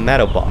call it a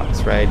metal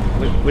box, right?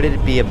 Would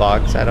it be a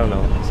box? I don't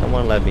know.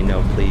 Someone let me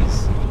know,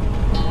 please.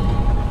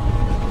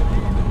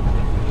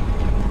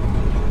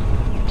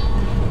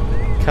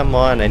 Come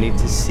on, I need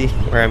to see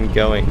where I'm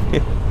going.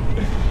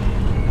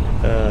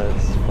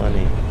 It's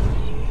funny.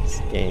 This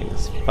game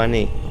is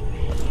funny.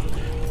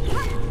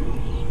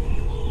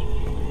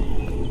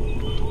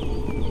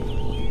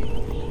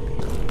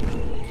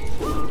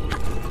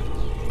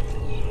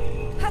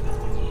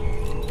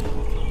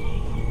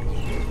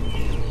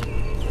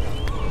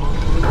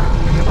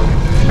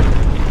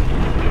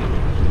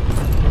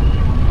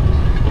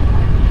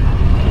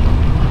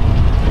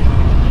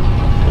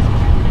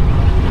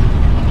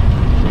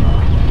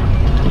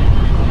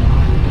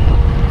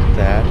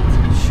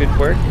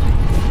 Work.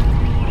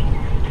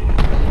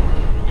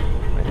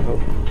 I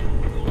hope.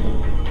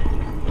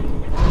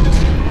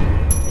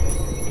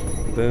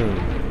 Boom.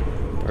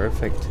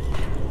 Perfect.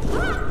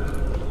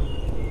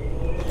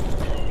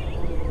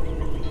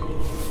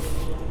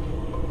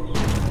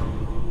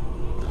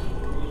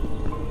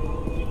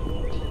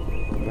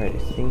 Right, I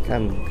think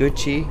I'm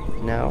Gucci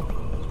now.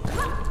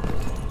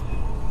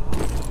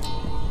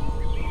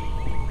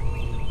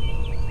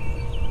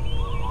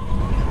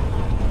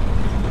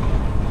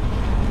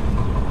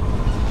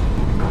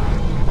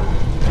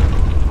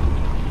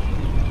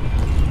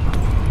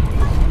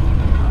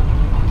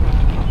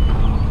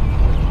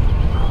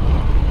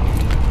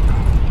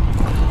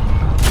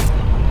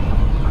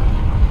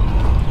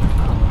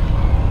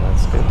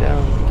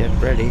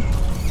 Ready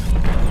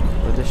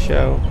for the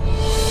show.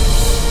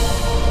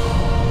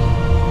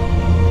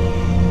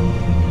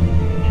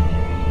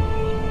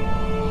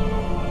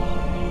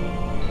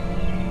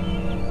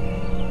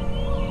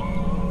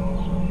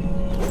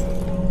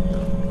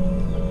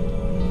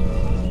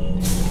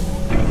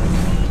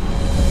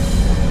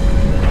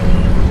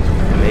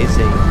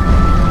 Amazing.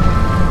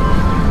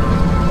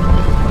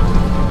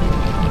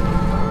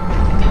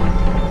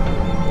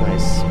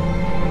 Nice.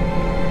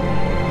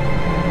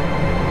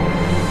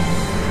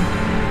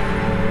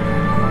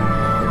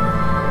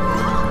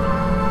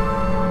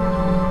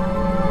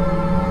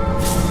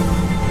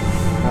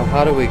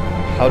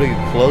 How do you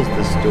close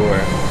this door,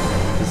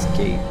 this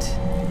gate?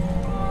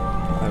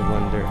 I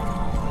wonder.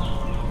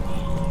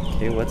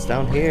 Okay, what's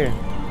down here?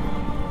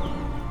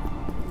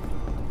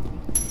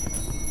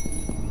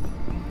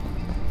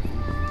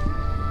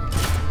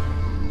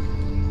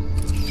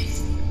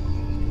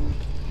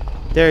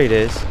 There it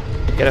is.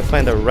 Gotta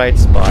find the right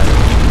spot.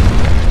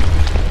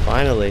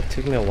 Finally, it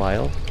took me a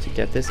while to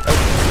get this. Oh.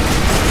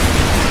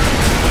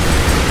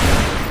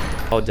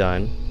 All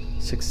done.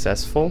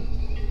 Successful.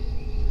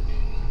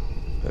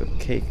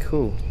 Okay,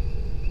 cool.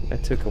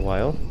 That took a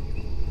while.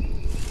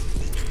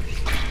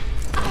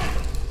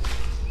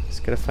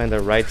 Just gotta find the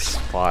right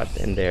spot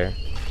in there.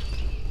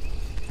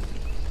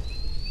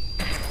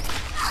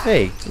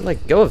 Hey,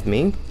 let go of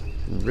me.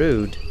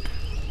 Rude.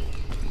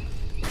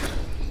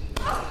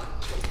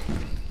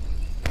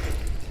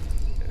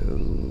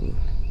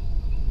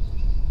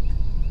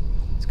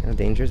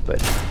 dangerous,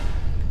 but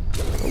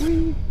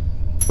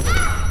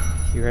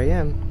here I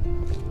am.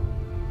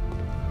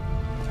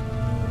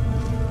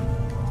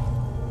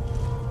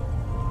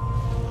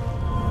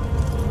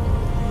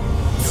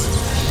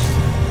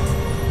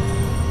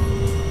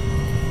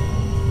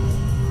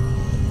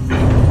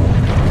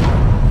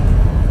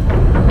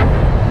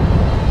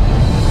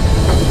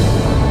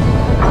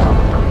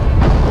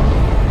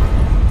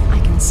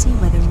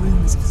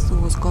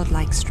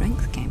 Godlike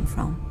strength came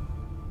from.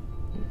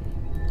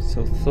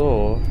 So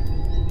Thor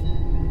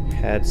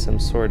had some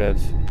sort of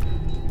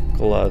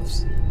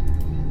gloves.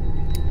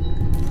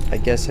 I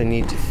guess I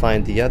need to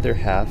find the other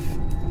half,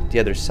 the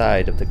other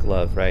side of the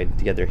glove, right?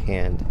 The other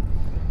hand,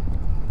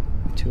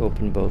 to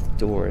open both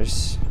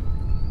doors.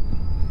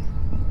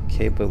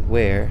 Okay, but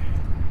where?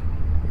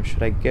 Where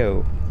should I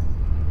go?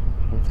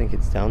 I don't think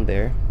it's down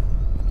there.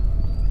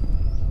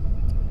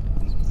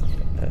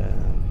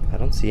 I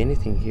don't see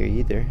anything here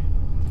either.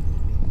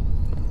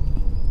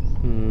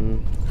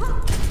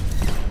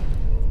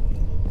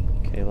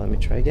 Okay, let me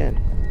try again.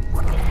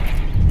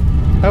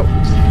 Oh!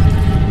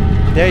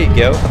 There you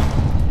go.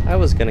 I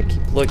was gonna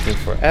keep looking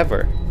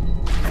forever.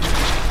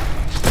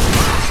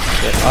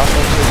 Get off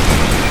of me.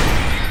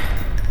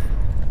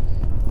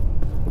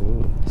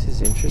 Ooh, this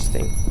is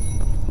interesting.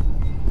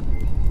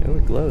 Oh,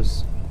 it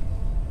glows.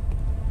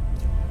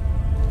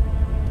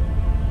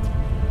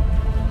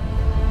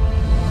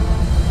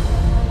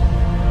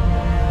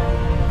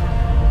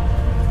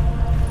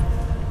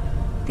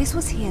 This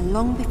was here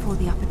long before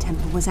the upper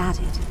temple was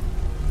added.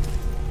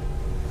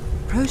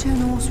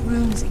 Proto-Norse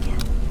runes again.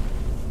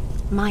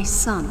 My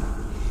son,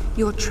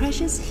 your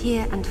treasures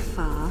here and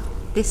far,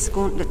 this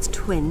gauntlet's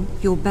twin,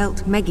 your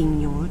belt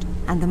Megingjord,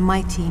 and the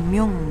mighty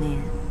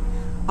Mjolnir,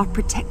 are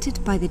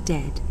protected by the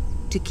dead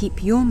to keep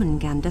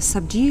Jormungandr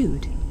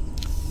subdued.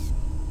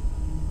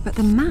 But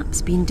the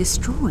map's been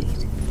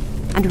destroyed,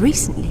 and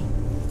recently.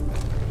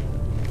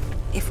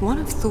 If one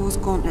of Thor's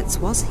gauntlets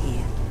was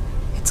here,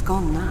 it's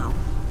gone now.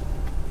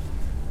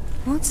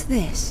 What's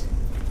this?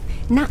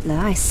 Natla,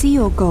 I see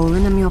your goal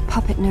and am your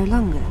puppet no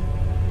longer.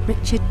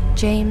 Richard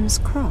James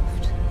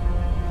Croft.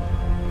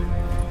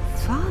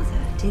 Father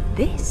did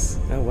this.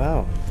 Oh,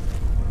 wow.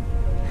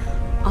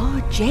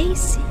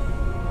 RJC.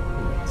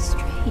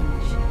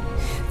 Strange.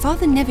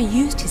 Father never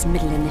used his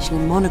middle initial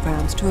in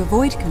monograms to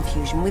avoid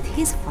confusion with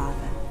his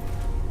father.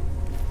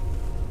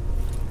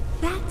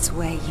 That's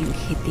where you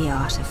hid the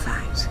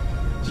artifact.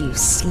 You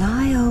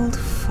sly old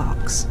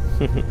fox.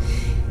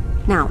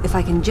 Now, if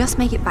I can just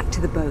make it back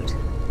to the boat.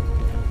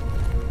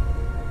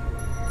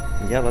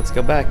 Yeah, let's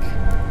go back.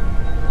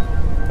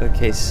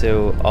 Okay,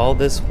 so all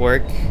this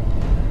work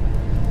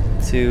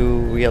to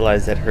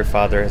realize that her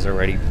father has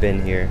already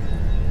been here.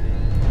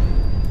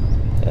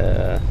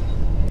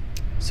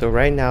 So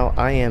right now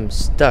I am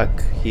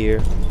stuck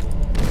here.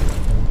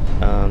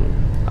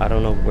 I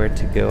don't know where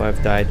to go.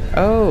 I've died.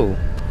 Oh,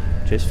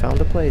 just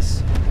found a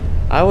place.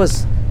 I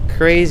was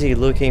crazy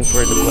looking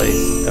for the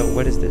place. Oh,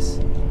 what is this?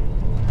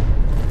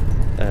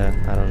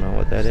 I don't know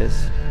what that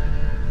is.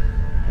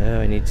 Oh,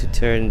 I need to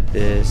turn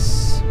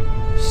this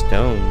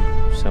stone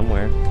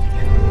somewhere.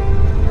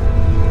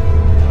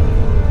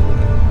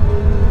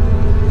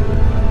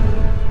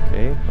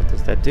 Okay, what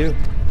does that do?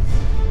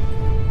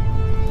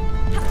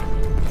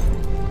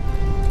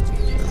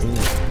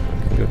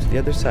 I can go to the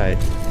other side.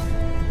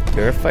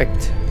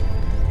 Perfect.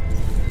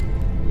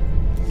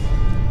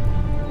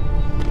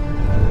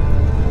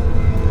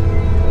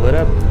 Pull it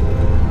up.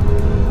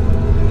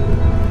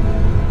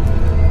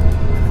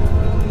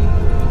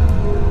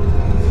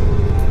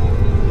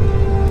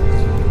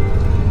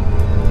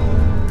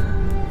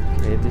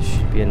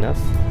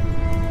 Enough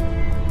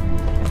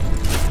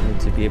and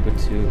to be able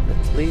to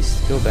at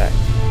least go back.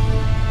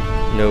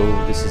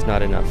 No, this is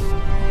not enough.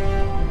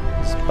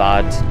 It's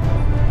bad.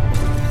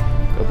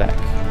 Go back.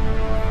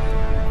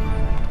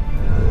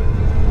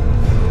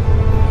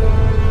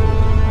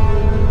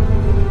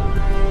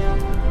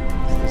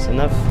 Is this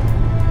enough?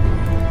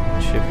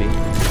 It should be.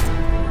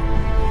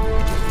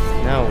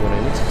 Now what I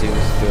need to do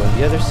is go on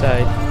the other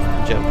side.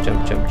 Jump,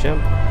 jump, jump,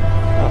 jump.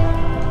 Oh.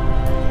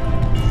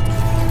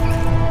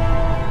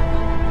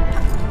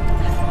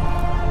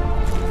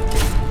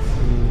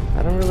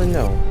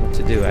 Know what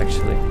to do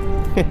actually.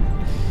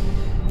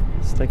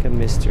 It's like a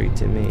mystery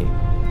to me.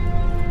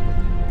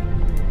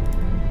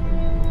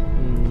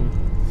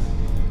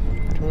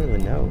 I don't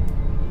really know.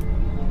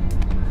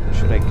 Where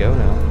should I go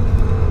now?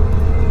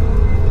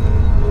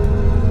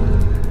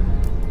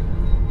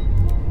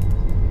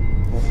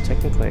 Well,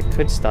 technically I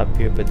could stop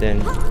here, but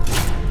then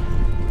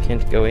I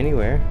can't go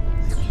anywhere,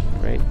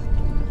 right?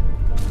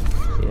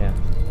 Yeah.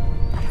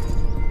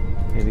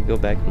 Maybe go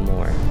back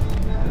more.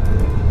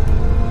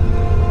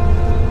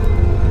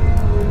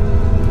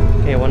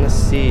 Okay, I want to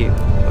see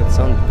what's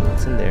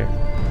in there.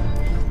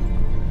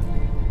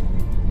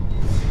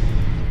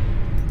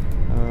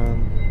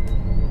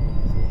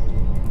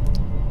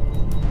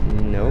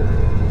 No.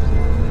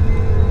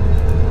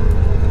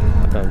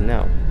 Oh,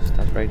 no.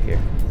 Stop right here.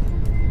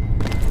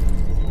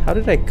 How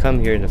did I come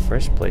here in the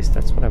first place?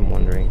 That's what I'm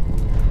wondering.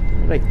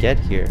 How did I get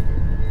here?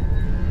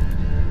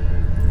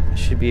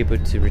 should be able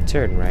to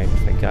return, right?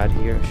 If I got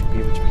here, I should be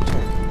able to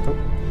return.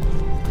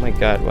 Oh my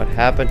god, what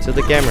happened to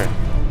the camera?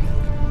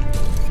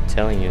 I'm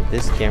telling you,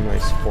 this camera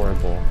is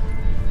horrible.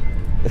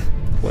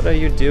 What are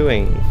you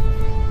doing?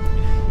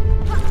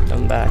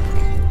 Come back.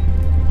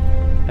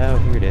 Oh,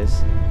 here it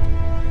is.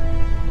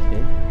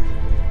 Okay.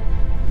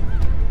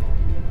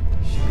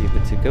 Should be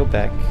able to go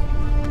back.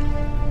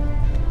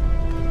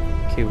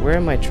 Okay, where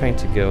am I trying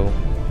to go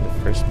in the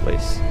first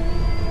place?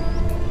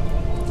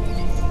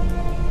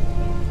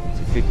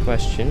 It's a good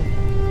question.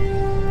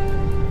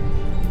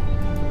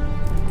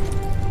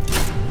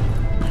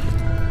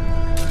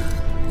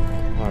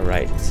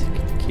 Alright,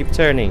 keep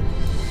turning.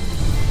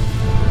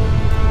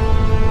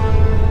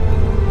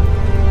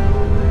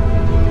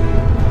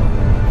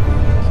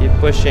 Keep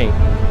pushing.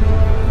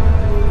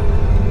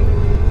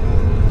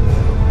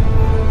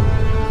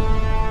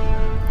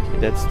 Okay,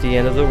 that's the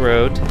end of the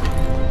road.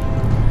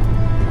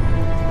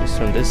 At least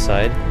from this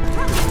side.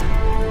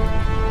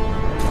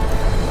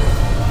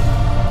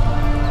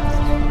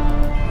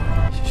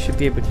 She should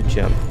be able to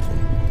jump.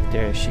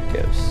 There she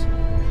goes.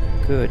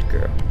 Good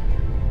girl.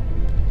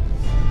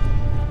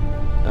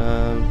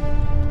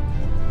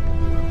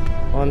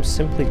 Well, I'm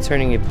simply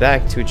turning it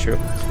back to its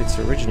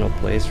original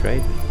place,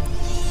 right?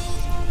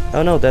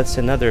 Oh no, that's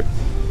another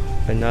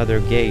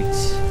gate.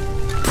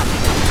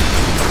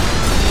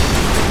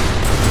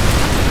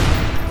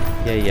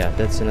 Yeah,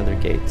 that's another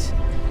gate.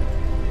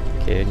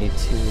 Okay, I need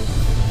to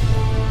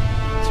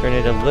turn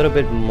it a little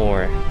bit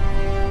more.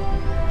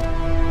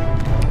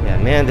 Yeah,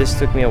 man, this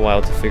took me a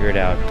while to figure it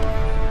out.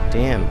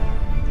 Damn.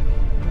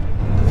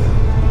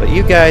 But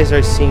you guys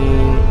are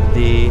seeing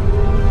the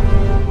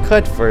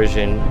cut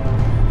version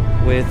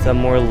with a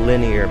more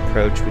linear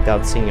approach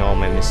without seeing all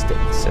my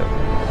mistakes, so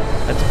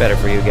that's better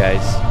for you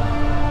guys.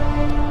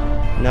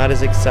 Not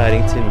as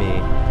exciting to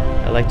me.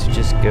 I like to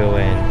just go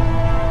and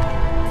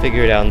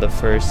figure it out on the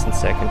first and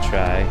second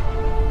try.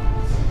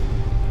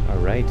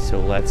 Alright, so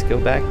let's go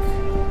back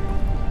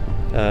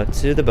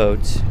to the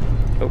boat.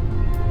 Oh,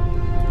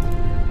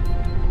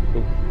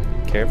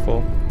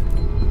 careful.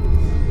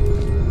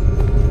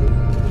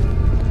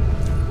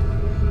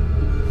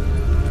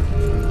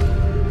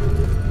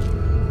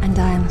 And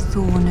I am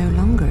Thor no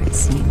longer, it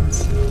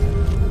seems.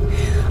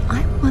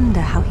 I wonder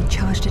how he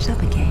charged it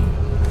up again.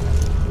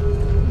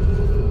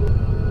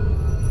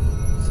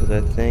 So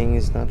that thing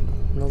is no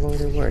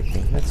longer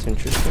working. That's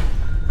interesting.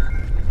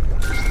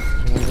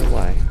 I wonder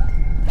why.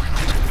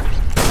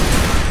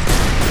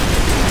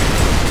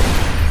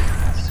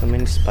 So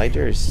many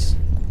spiders.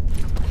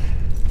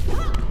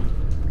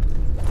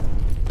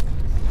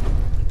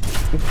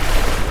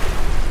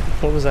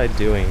 What was I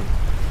doing?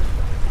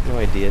 No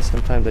idea.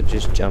 Sometimes I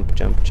just jump. I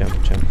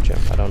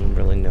don't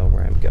really know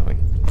where I'm going.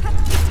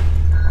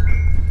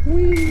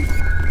 Whee!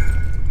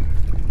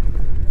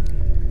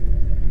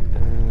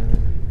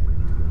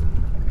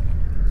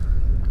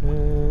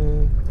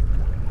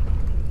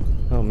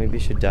 Oh, maybe I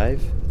should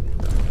dive?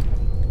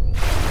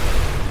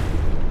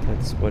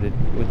 That's what it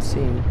would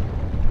seem.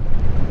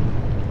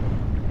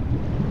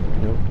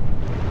 Nope.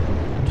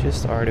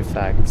 Just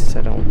artifacts.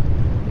 I don't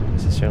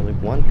necessarily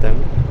want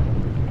them.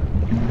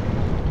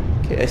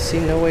 Okay, I see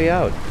no way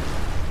out.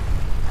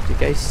 Do you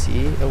guys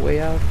see a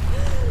way out?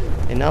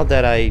 And now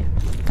that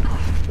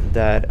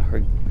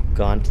her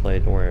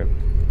gauntlet or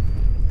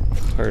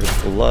her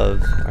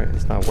glove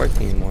is not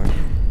working anymore,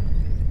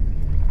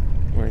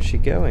 where is she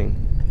going?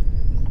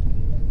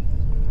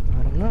 I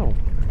don't know.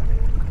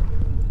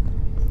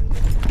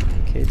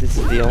 Okay, this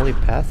is the only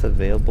path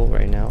available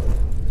right now.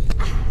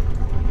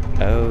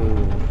 Oh,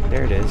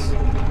 there it is.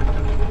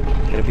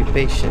 Gotta be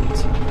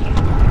patient.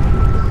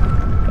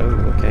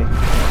 Oh, okay.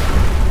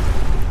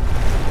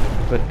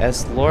 But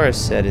as Laura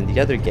said in the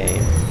other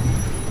game,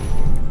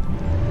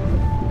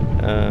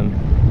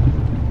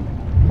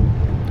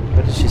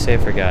 what did she say? I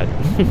forgot.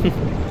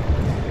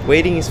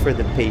 Waiting is for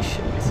the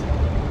patient. So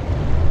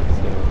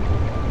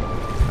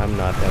I'm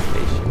not that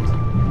patient.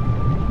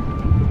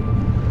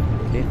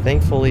 Okay,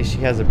 thankfully she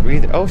has a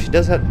breather. Oh, she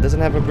doesn't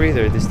have a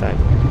breather this time.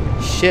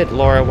 Shit,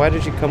 Laura, why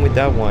did you come with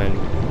that one?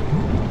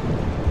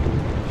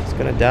 She's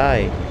gonna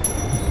die.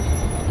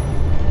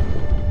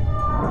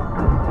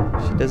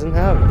 She doesn't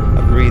have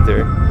a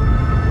breather.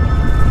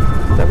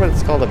 Is that what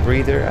it's called, a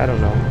breather? I don't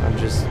know. I'm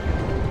just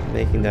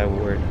making that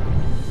word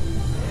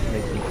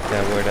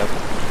up.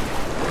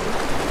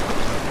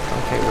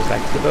 Okay, we're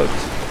back to the boat.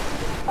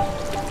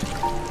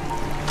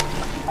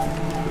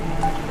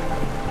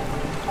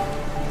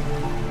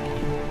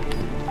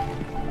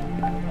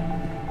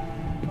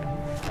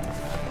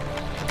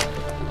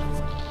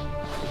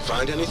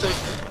 Find anything?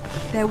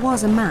 There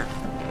was a map,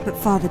 but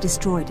Father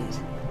destroyed it.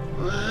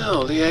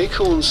 Well, the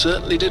acorn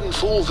certainly didn't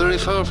fall very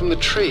far from the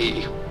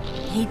tree.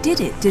 He did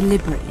it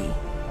deliberately,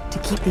 to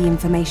keep the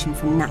information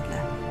from Natla.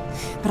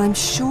 But I'm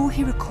sure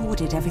he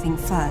recorded everything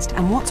first,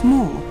 and what's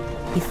more,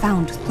 he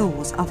found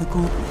Thor's other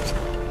gauntlet.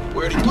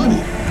 Where'd he put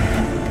it?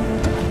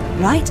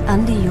 Right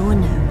under your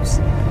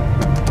nose.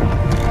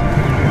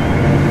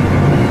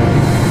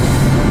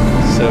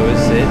 So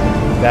is it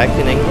back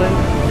in England?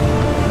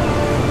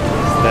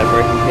 Is that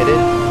where he hit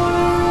it.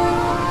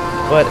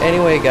 But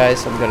anyway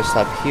guys, I'm gonna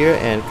stop here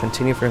and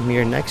continue from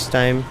here next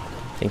time.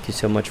 Thank you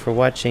so much for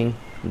watching.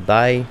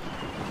 Bye.